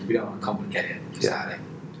much because we don't want to complicate it for Saturday.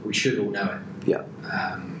 We should all know it. Yeah.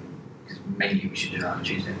 Because mainly we should do that on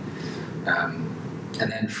Tuesday. And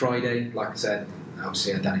then Friday, like I said,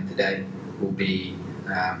 obviously I've done it today, will be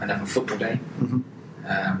another football day,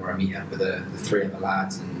 where I meet up with the 3 other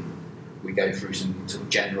lads and we go through some sort of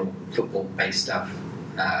general football-based stuff,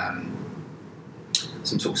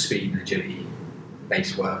 some sort of speed and agility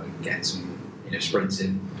based work, and get some sprints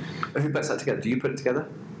in. Who puts that together? Do you put it together?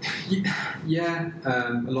 Yeah,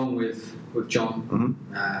 along with John,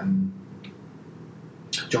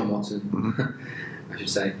 John Watson, I should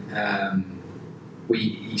say.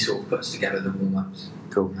 He sort of puts together the warm-ups,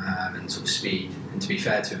 cool, and sort of speed. And to be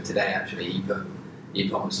fair to him today, actually, he put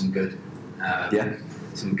on some good,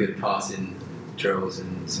 some good passing drills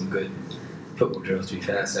and some good football drills. To be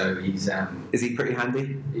fair, so he's is he pretty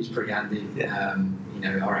handy? He's pretty handy. Yeah.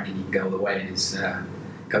 I reckon he can go all the way in his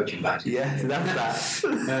coaching badge. Yeah, that's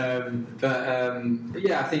that. But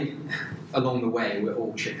yeah, I think along the way we'll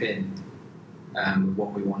all chip in with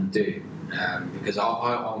what we want to do, because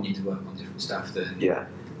I'll need to work on different stuff than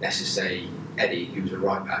let's just say Eddie, who's a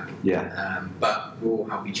right back. Yeah. But we'll all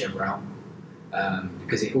help each other out,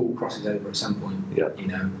 because it all crosses over at some point. Yeah.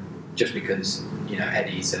 Just because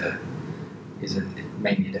Eddie's is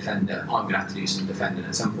mainly a defender, I'm going to have to do some defending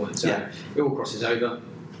at some point. So it all crosses over,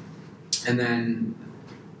 and then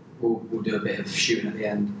we'll do a bit of shooting at the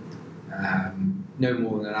end. no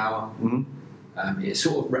more than an hour. Mm-hmm. It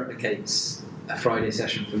sort of replicates a Friday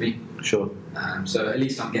session for me. Sure. So at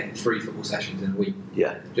least I'm getting 3 football sessions in a week.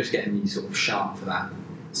 Yeah. Just getting me sort of sharp for that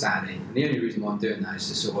Saturday. And the only reason why I'm doing that is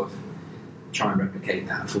to sort of try and replicate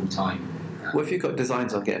that full time. Well, if you've got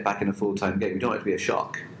designs on getting back in a full-time game, you don't want it to be a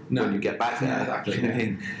shock when you get back there. Exactly, you know what I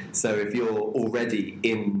mean? So if you're already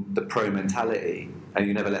in the pro mentality and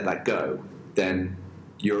you never let that go, then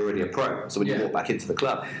you're already a pro. So when you walk back into the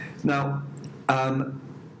club. Now,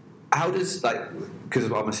 how does,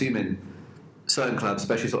 because I'm assuming certain clubs,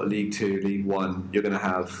 especially sort of League 2, League 1, you're going to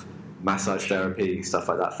have massage therapy, stuff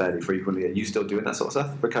like that fairly frequently. Are you still doing that sort of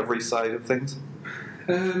stuff, recovery side of things?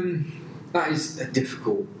 That is a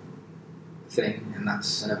difficult thing, and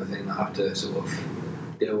that's another thing that I have to sort of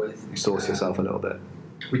deal with. You source yourself a little bit.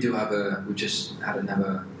 We just had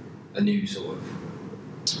a new sort of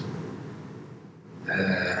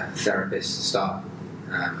therapist start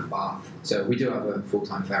at Bath. So we do have a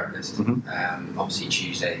full-time therapist, obviously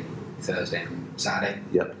Tuesday, Thursday and Saturday.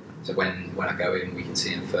 Yep. So when I go in, we can see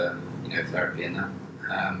him for therapy and that.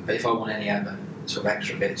 But if I want any other sort of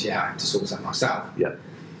extra bits, I have to source that myself. Yeah.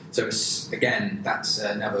 So that's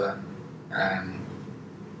another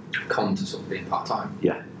con to sort of being part-time.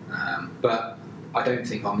 Yeah. But I don't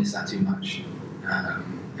think I'll miss that too much.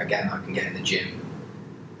 Again, I can get in the gym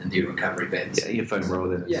and do recovery bits. Yeah, your phone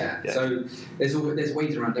rolling. Yeah. So there's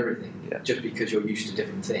ways around everything. Yeah. Just because you're used to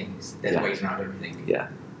different things, there's ways around everything. Yeah.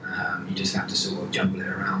 You just have to sort of jumble it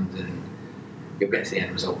around and you'll get to the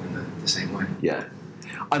end result in the same way. Yeah.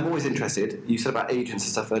 I'm always interested, you said about agents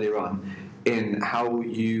and stuff earlier on, in how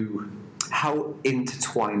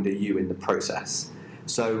intertwined are you in the process?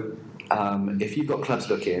 So if you've got clubs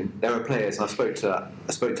looking, there are players, and I spoke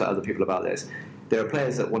to other people about this, there are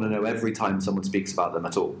players that want to know every time someone speaks about them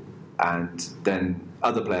at all. And then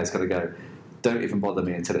other players kind of go, don't even bother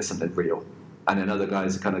me until it's something real. And then other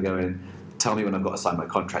guys are kind of going, tell me when I've got to sign my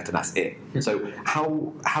contract, and that's it. So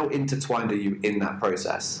how intertwined are you in that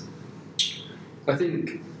process? I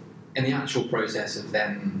think in the actual process of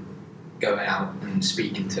them going out and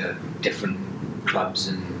speaking to different clubs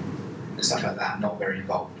and stuff like that, not very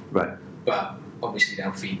involved. Right. But obviously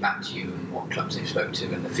they'll feed back to you and what clubs they've spoken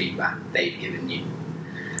to and the feedback they've given you.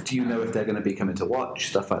 Do you know if they're going to be coming to watch,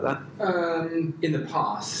 stuff like that? In the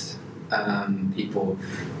past, people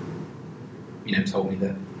have told me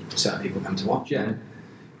that certain people come to watch,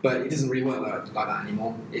 but it doesn't really work like that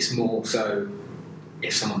anymore. It's more so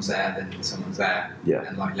if someone's there, then someone's there,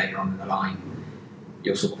 and later on in the line,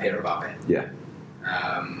 you'll sort of hear about it. Yeah.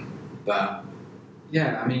 But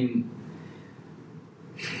I mean,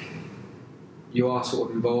 you are sort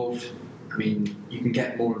of involved. I mean, you can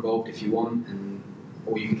get more involved if you want,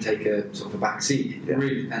 or you can take a sort of a back seat. It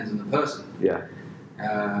really depends on the person. Yeah.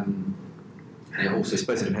 And it also, I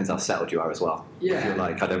suppose it depends how settled you are as well. Yeah. If you're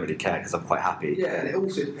like, I don't really care because I'm quite happy. Yeah, and it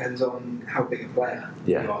also depends on how big a player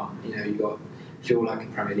you are. If you're like a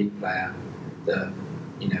Premier League player that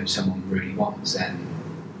someone really wants, then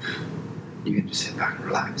you can just sit back and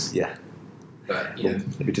relax. Yeah. But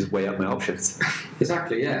let me just weigh up my options.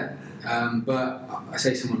 Exactly, yeah. But I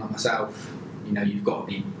say someone like myself, you've got to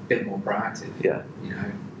be a bit more proactive. Yeah.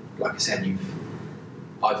 Like I said,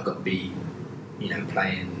 I've got to be,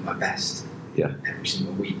 playing my best. Yeah. Every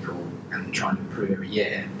single week, and trying to improve every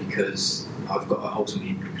year, because I've got to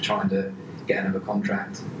ultimately be trying to get another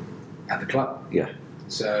contract at the club. Yeah.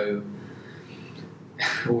 So,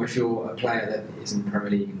 or if you're a player that is in the Premier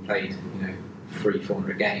League and played,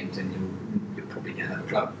 300-400 games, then you'll probably get another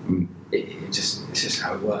club. Mm. It's just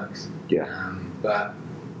how it works. Yeah. But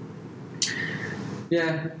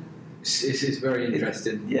it's very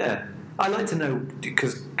interesting. Yeah. I like to know,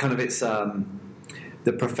 because kind of it's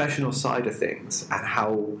the professional side of things and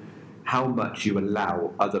how much you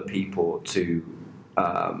allow other people to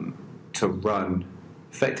run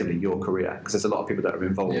effectively your career, because there's a lot of people that are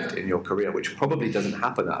involved in your career, which probably doesn't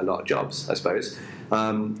happen at a lot of jobs, I suppose.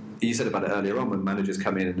 You said about it earlier on, when managers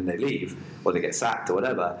come in and then they leave or they get sacked or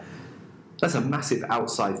whatever. That's a massive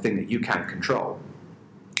outside thing that you can't control.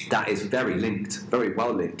 That is very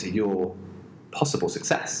well linked to your possible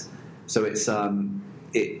success. So it's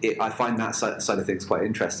I find that side of things quite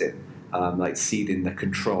interesting, like ceding the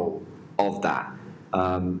control of that.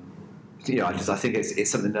 I think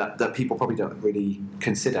it's something that people probably don't really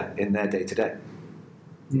consider in their day to day.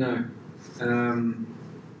 No,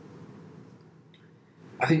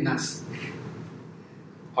 I think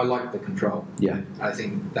I like the control. Yeah, I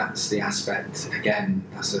think that's the aspect. Again,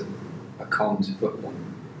 that's a con to football.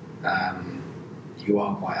 You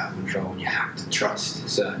are quite out of control, and you have to trust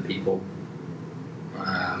certain people.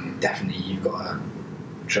 Definitely, you've got to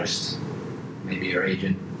trust maybe your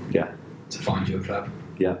agent. Yeah. to find you a club.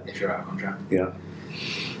 Yeah. If you're out of contract. Yeah.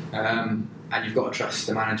 And you've got to trust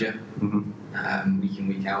the manager week in,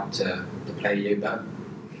 week out to play you. But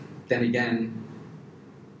then again,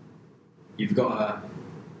 you've got to.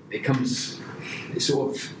 It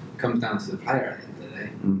sort of comes down to the player at the end of the day.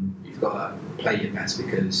 You've got to play your best,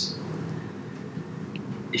 because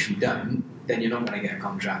if you don't, then you're not going to get a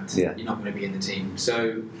contract. Yeah. You're not going to be in the team.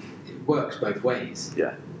 So it works both ways.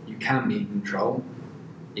 Yeah. You can be in control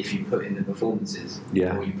if you put in the performances,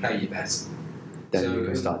 or you play your best. Then you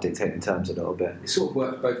can start dictating terms a little bit. It sort of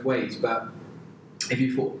works both ways, but if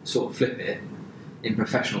you sort of flip it, in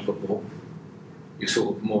professional football, you're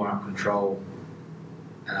sort of more out of control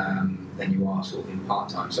than you are sort of in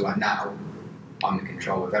part-time. So like now, I'm in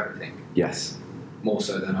control of everything. Yes. More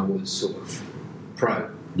so than I was sort of pro.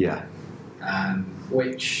 Yeah.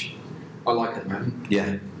 Which I like at the moment.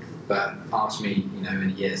 Yeah. But ask me, in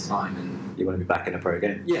a year's time, and you want to be back in a pro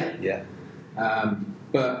game. Yeah. Yeah.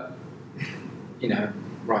 But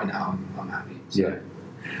right now I'm happy. So. Yeah.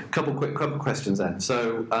 Couple questions then.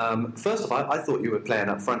 So, first of all, I thought you were playing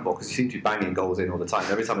up front more, because you seem to be banging goals in all the time.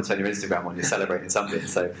 Every time I turn your Instagram on, you're celebrating something.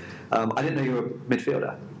 So, I didn't know you were a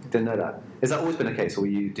midfielder. Didn't know that. Has that always been the case, or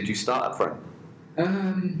did you start up front?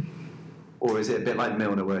 Or is it a bit like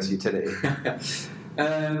Milner, where it's utility?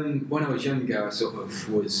 When I was younger, I sort of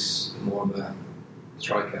was more of a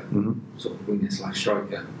striker, sort of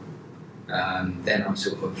winger/striker. Then I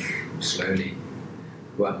sort of slowly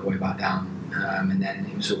worked my way back down. And then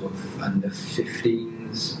it was sort of under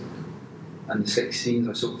 15s, under 16s,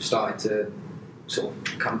 I sort of started to sort of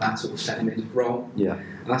come that sort of centre mid role. Yeah.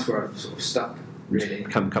 And that's where I've sort of stuck, really.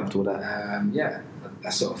 Become comfortable there. Yeah, I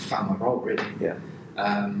sort of found my role, really. Yeah.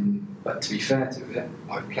 But to be fair to it,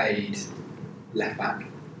 I've played left back.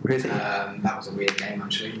 Really? That was a weird game,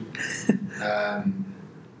 actually.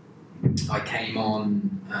 I came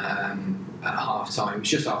on at half time. It was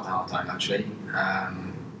just after half time, actually.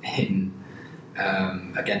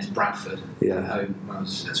 Against Bradford at home when I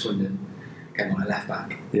was at Swindon. Came on a left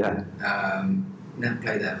back. Yeah. Never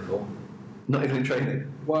played there before. Not even in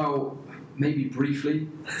training? Well, maybe briefly.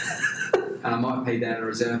 And I might have played there in a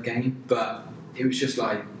reserve game, but it was just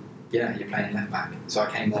like, you're playing left back. So I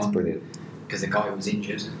came on. That's brilliant. Because the guy was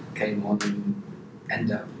injured. Came on and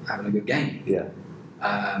ended up having a good game. Yeah.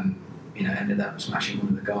 Ended up smashing one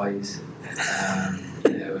of the guys,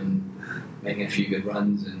 and making a few good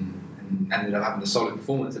runs, and ended up having a solid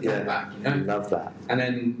performance at left back. Love that. And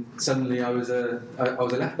then suddenly I was a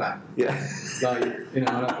left back. Yeah. And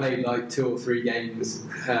I played like 2 or 3 games.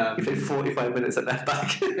 You played 45 minutes at left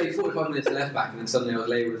back. I played 45 minutes at left back, and then suddenly I was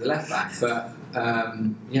labelled as a left back. But I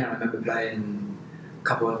remember playing a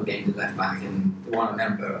couple other games at left back, and the one I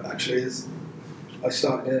remember actually is I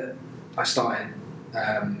started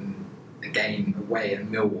a game away at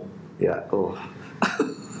Millwall. Yeah. Oh.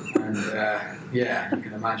 And you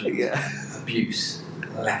can imagine abuse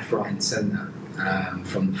left, right, and centre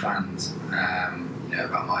from the fans.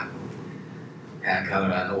 About my hair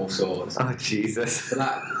colour and all sorts. Oh Jesus! But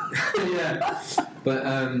that, but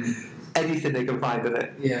anything they can find in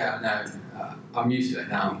it. Yeah, no, I'm used to it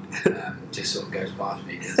now. Just sort of goes past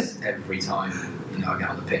me, because every time I get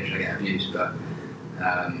on the pitch, I get abused. But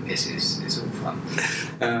it's all fun.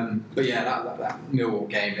 But that Millwall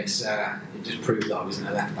game, it just proved that I wasn't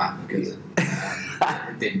a left back, because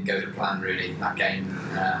it didn't go to plan really, that game.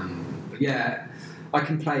 But I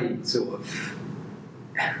can play sort of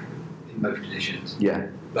in most positions. Yeah.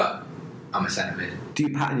 But I'm a centre mid. Do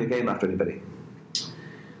you pattern your game after anybody?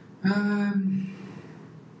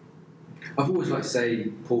 I've always liked to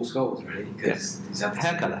say Paul Scholes, really, because he's had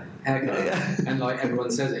hair colour, and like everyone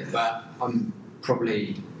says it, but I'm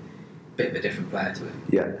probably a bit of a different player to it.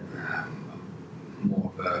 Yeah.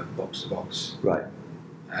 More of a box to box. Right.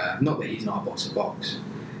 Not that he's not a box to box,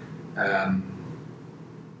 but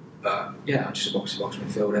I'm just a box to box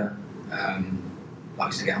midfielder.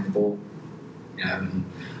 Likes to get on the ball, and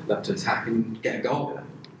love to attack and get a goal.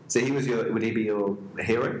 So would he be your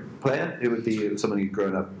hero player? Who would be someone you'd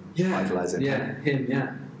grown up idolising? Yeah, him.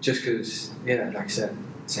 Yeah, just because. Yeah, like I said,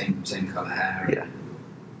 same colour hair. Yeah.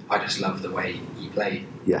 I just love the way he played.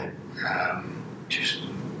 Yeah. Just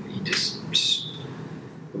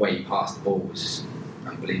the way he passed the ball was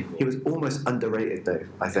unbelievable. He was almost underrated, though.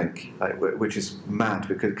 I think, which is mad,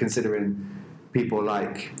 because considering people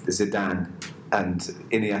like Zidane and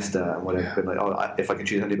Iniesta and whatever, been if I could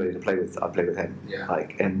choose anybody to play with, I'd play with him.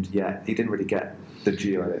 Yeah. He didn't really get the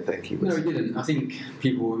due. I don't think he was. No, he didn't. I think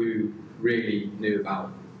people who really knew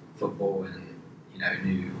about football and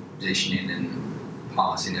knew positioning and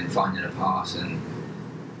passing and finding a pass, and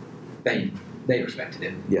they respected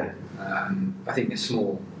him. Yeah. I think the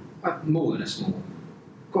small more than a small.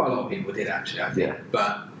 Quite a lot of people did actually, I think. Yeah.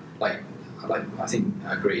 But I think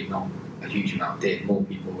I agree. Not a huge amount did. More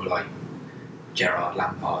people were like Gerrard,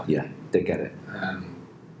 Lampard. Yeah, they get it.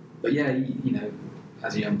 But yeah, you know,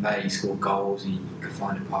 as a young player, he scored goals. He could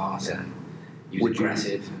find a pass, and he was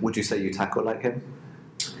aggressive. Would you say you tackle like him?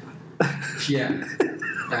 Yeah,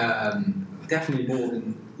 definitely more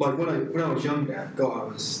than like when I was younger.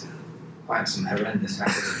 God, I had some horrendous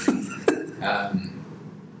tackles.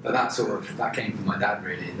 But that came from my dad,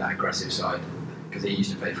 really, that aggressive side, because he used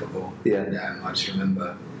to play football. Yeah. And I just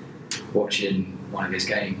remember watching one of his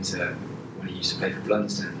games when he used to play for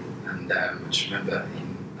Blunston, and I just remember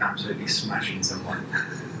him absolutely smashing someone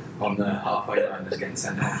on the halfway line, just getting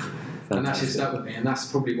sent off. Fantastic. And that's just stuck with me, and that's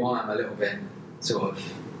probably why I'm a little bit sort of,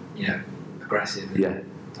 you know, aggressive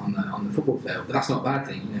on the football field. But that's not a bad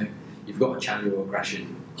thing, you know. You've got to channel your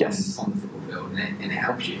aggression on the football field, and it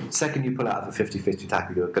helps you. Second you pull out of a 50-50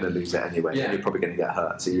 tackle, you're going to lose it anyway, and you're probably going to get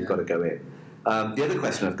hurt, so you've got to go in. The other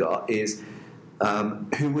question I've got is,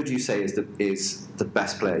 who would you say is the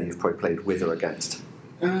best player you've probably played with or against?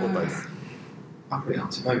 Or both? I'll probably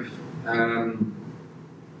answer both.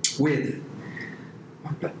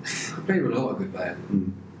 I've played with a lot of good players.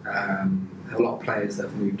 A lot of players that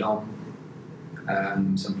have moved on.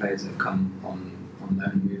 Some players that have come on loan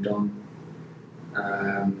and moved on.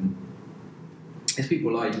 There's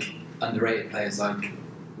people like underrated players like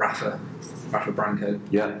Rafa Branco.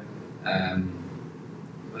 Yeah.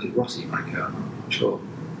 Was it Rossi Branco? I'm not sure.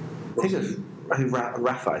 I think it's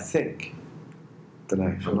Rafa, I think. Don't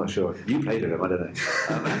know. I'm not sure. You played with him, I don't know.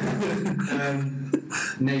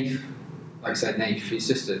 Naif, like I said, Naif, his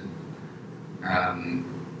sister.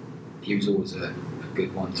 He was always a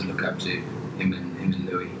good one to look up to. Him and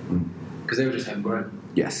Louis, because they were just homegrown.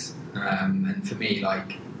 Yes. And for me,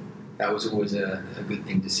 like, that was always a good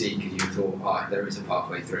thing to see, because you thought, there is a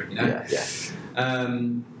pathway through, you know? Yeah.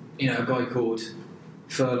 You know, a guy called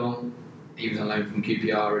Furlong, he was on loan from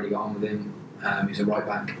QPR, really got on with him. He was a right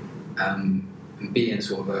back. And being I was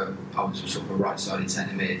sort of a right-sided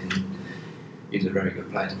centre mid, and he was a very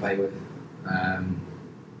good player to play with.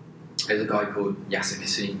 There's a guy called Yasser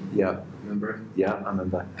Kassim. Yeah. Remember him? Yeah, I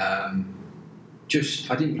remember.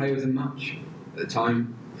 I didn't play with him much at the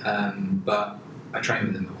time, but I trained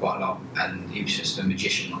with him quite a lot, and he was just a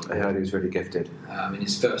magician. I heard he was really gifted. In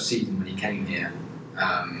his first season when he came here,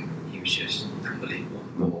 he was just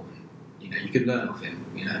unbelievable. You know, you could learn off him,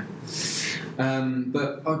 you know.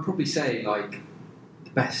 But I'd probably say, like,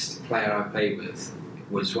 the best player I played with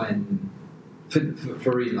was when, for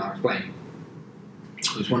a reason I'll explain,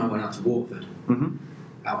 was when I went out to Watford,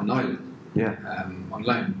 out in Ireland. Yeah. On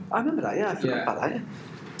loan. I remember that, I forgot about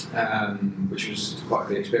that, which was quite a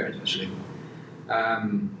good experience, actually.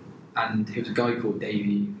 And it was a guy called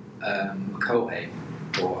Davy McCulhey,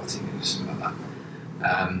 or I think it was something like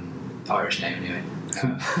that. Irish name, anyway.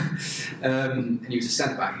 And he was a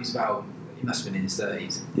centre-back. He must have been in his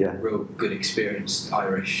 30s. Yeah. Real good, experienced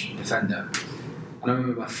Irish defender. And I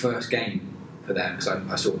remember my first game for them,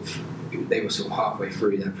 because they were sort of halfway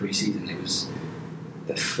through their pre-season. It was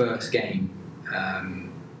the first game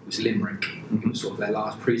was Limerick. It was sort of their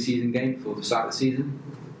last pre-season game before the start of the season.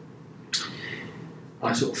 And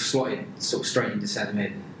I sort of slotted straight into centre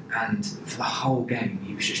mid, and for the whole game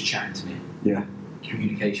he was just chatting to me. Yeah. The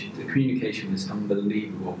communication was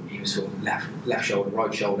unbelievable. He was sort of left shoulder,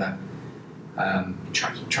 right shoulder,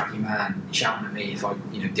 tracking man, shouting at me if I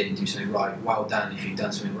didn't do something right. Well done if you've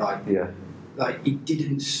done something right. Yeah. Like, he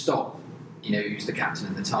didn't stop. You know, he was the captain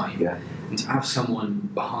at the time. Yeah. And to have someone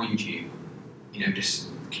behind you, just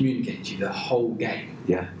communicating to you the whole game.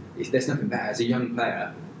 Yeah. There's nothing better as a young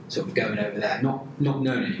player, sort of going over there, not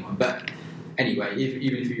knowing anyone, but anyway, even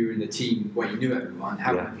if you were in the team where you knew everyone,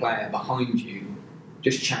 having a player behind you,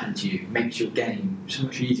 just chatting to you, makes your game so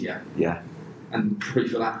much easier. Yeah. And probably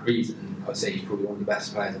for that reason, I'd say he's probably one of the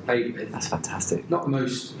best players I've played with. That's fantastic. Not the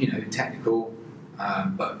most, technical,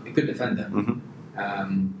 but a good defender.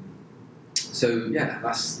 So yeah,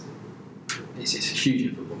 it's huge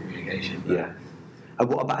in football communication. Yeah. And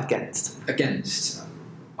what about against? Against,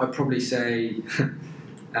 I'd probably say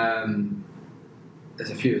there's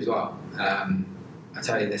a few as well. I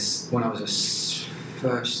tell you this, when I was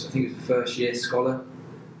I think it was a first year scholar,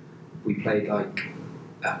 we played like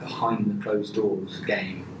a behind the closed doors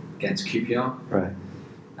game against QPR. Right.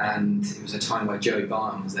 And it was a time where Joey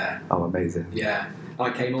Barton was there. Oh, amazing. Yeah. I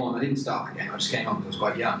came on, I didn't start the game, I just came on because I was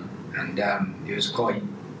quite young. And it was quite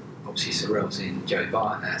obviously surreal seeing Joey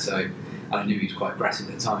Barton there. So And I knew he was quite aggressive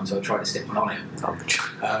at the time, so I tried to stick one on him.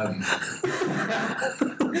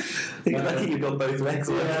 You're lucky you got both legs.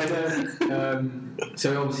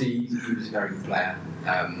 So obviously he was a very good player.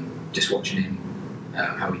 Just watching him,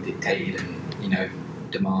 how he dictated and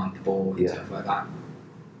demand the ball and stuff like that.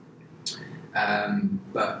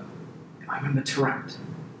 But I remember Tarrant.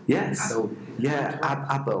 Yes. Abel.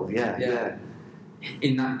 Yeah.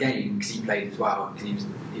 In that game, because he played as well, because he was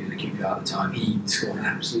a QPR at the time, he scored an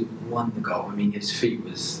absolute wonder goal. I mean, his feet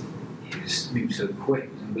he moved so quick,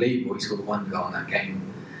 it was unbelievable. He scored a wonder goal in that game.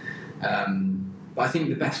 But I think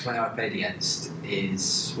the best player I played against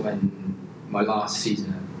is when my last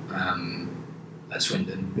season at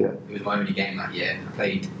Swindon. Yeah. It was my only game that year. I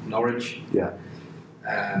played Norwich. Yeah.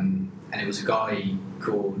 And it was a guy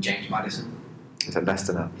called James Maddison. He's at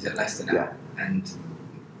Leicester now. Yeah. And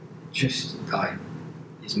just like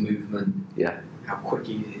his movement, how quick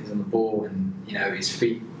he is on the ball, and his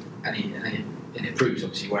feet, and it proves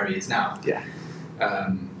obviously where he is now. Yeah.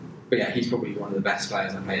 But yeah, he's probably one of the best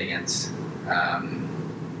players I've played against. And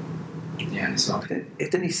it's not.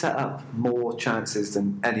 Didn't he set up more chances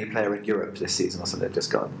than any player in Europe this season or something?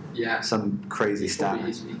 Just gone. Yeah. Some crazy stat.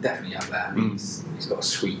 He's definitely up there. I mean, he's got a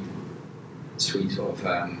sweet sort of.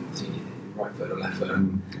 I think right foot or left foot,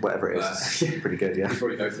 whatever it is, pretty good. Yeah.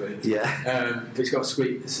 Probably both footed. Yeah. But he's got a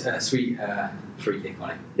sweet free kick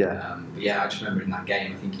on it. Yeah. But yeah, I just remember in that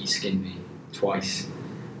game, I think he skinned me twice.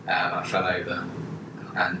 I fell over,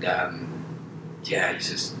 and he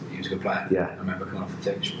was a good player. Yeah. I remember coming off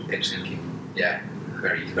the pitch thinking,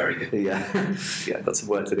 very, very good. Yeah. Got some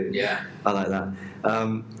work to do. Yeah. I like that.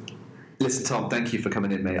 Listen, Tom, thank you for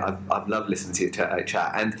coming in, mate. I've loved listening to you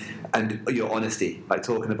chat and your honesty, like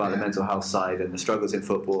talking about the mental health side and the struggles in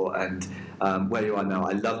football and where you are now.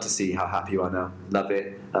 I love to see how happy you are now. Love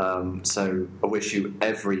it. So I wish you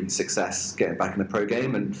every success getting back in the pro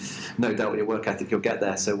game, and no doubt with your work ethic you'll get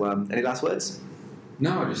there. So any last words?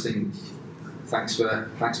 No, I just think thanks for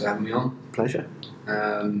having me on. Pleasure.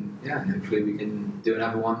 And hopefully we can do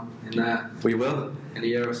another one we will in a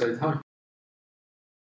year or so time.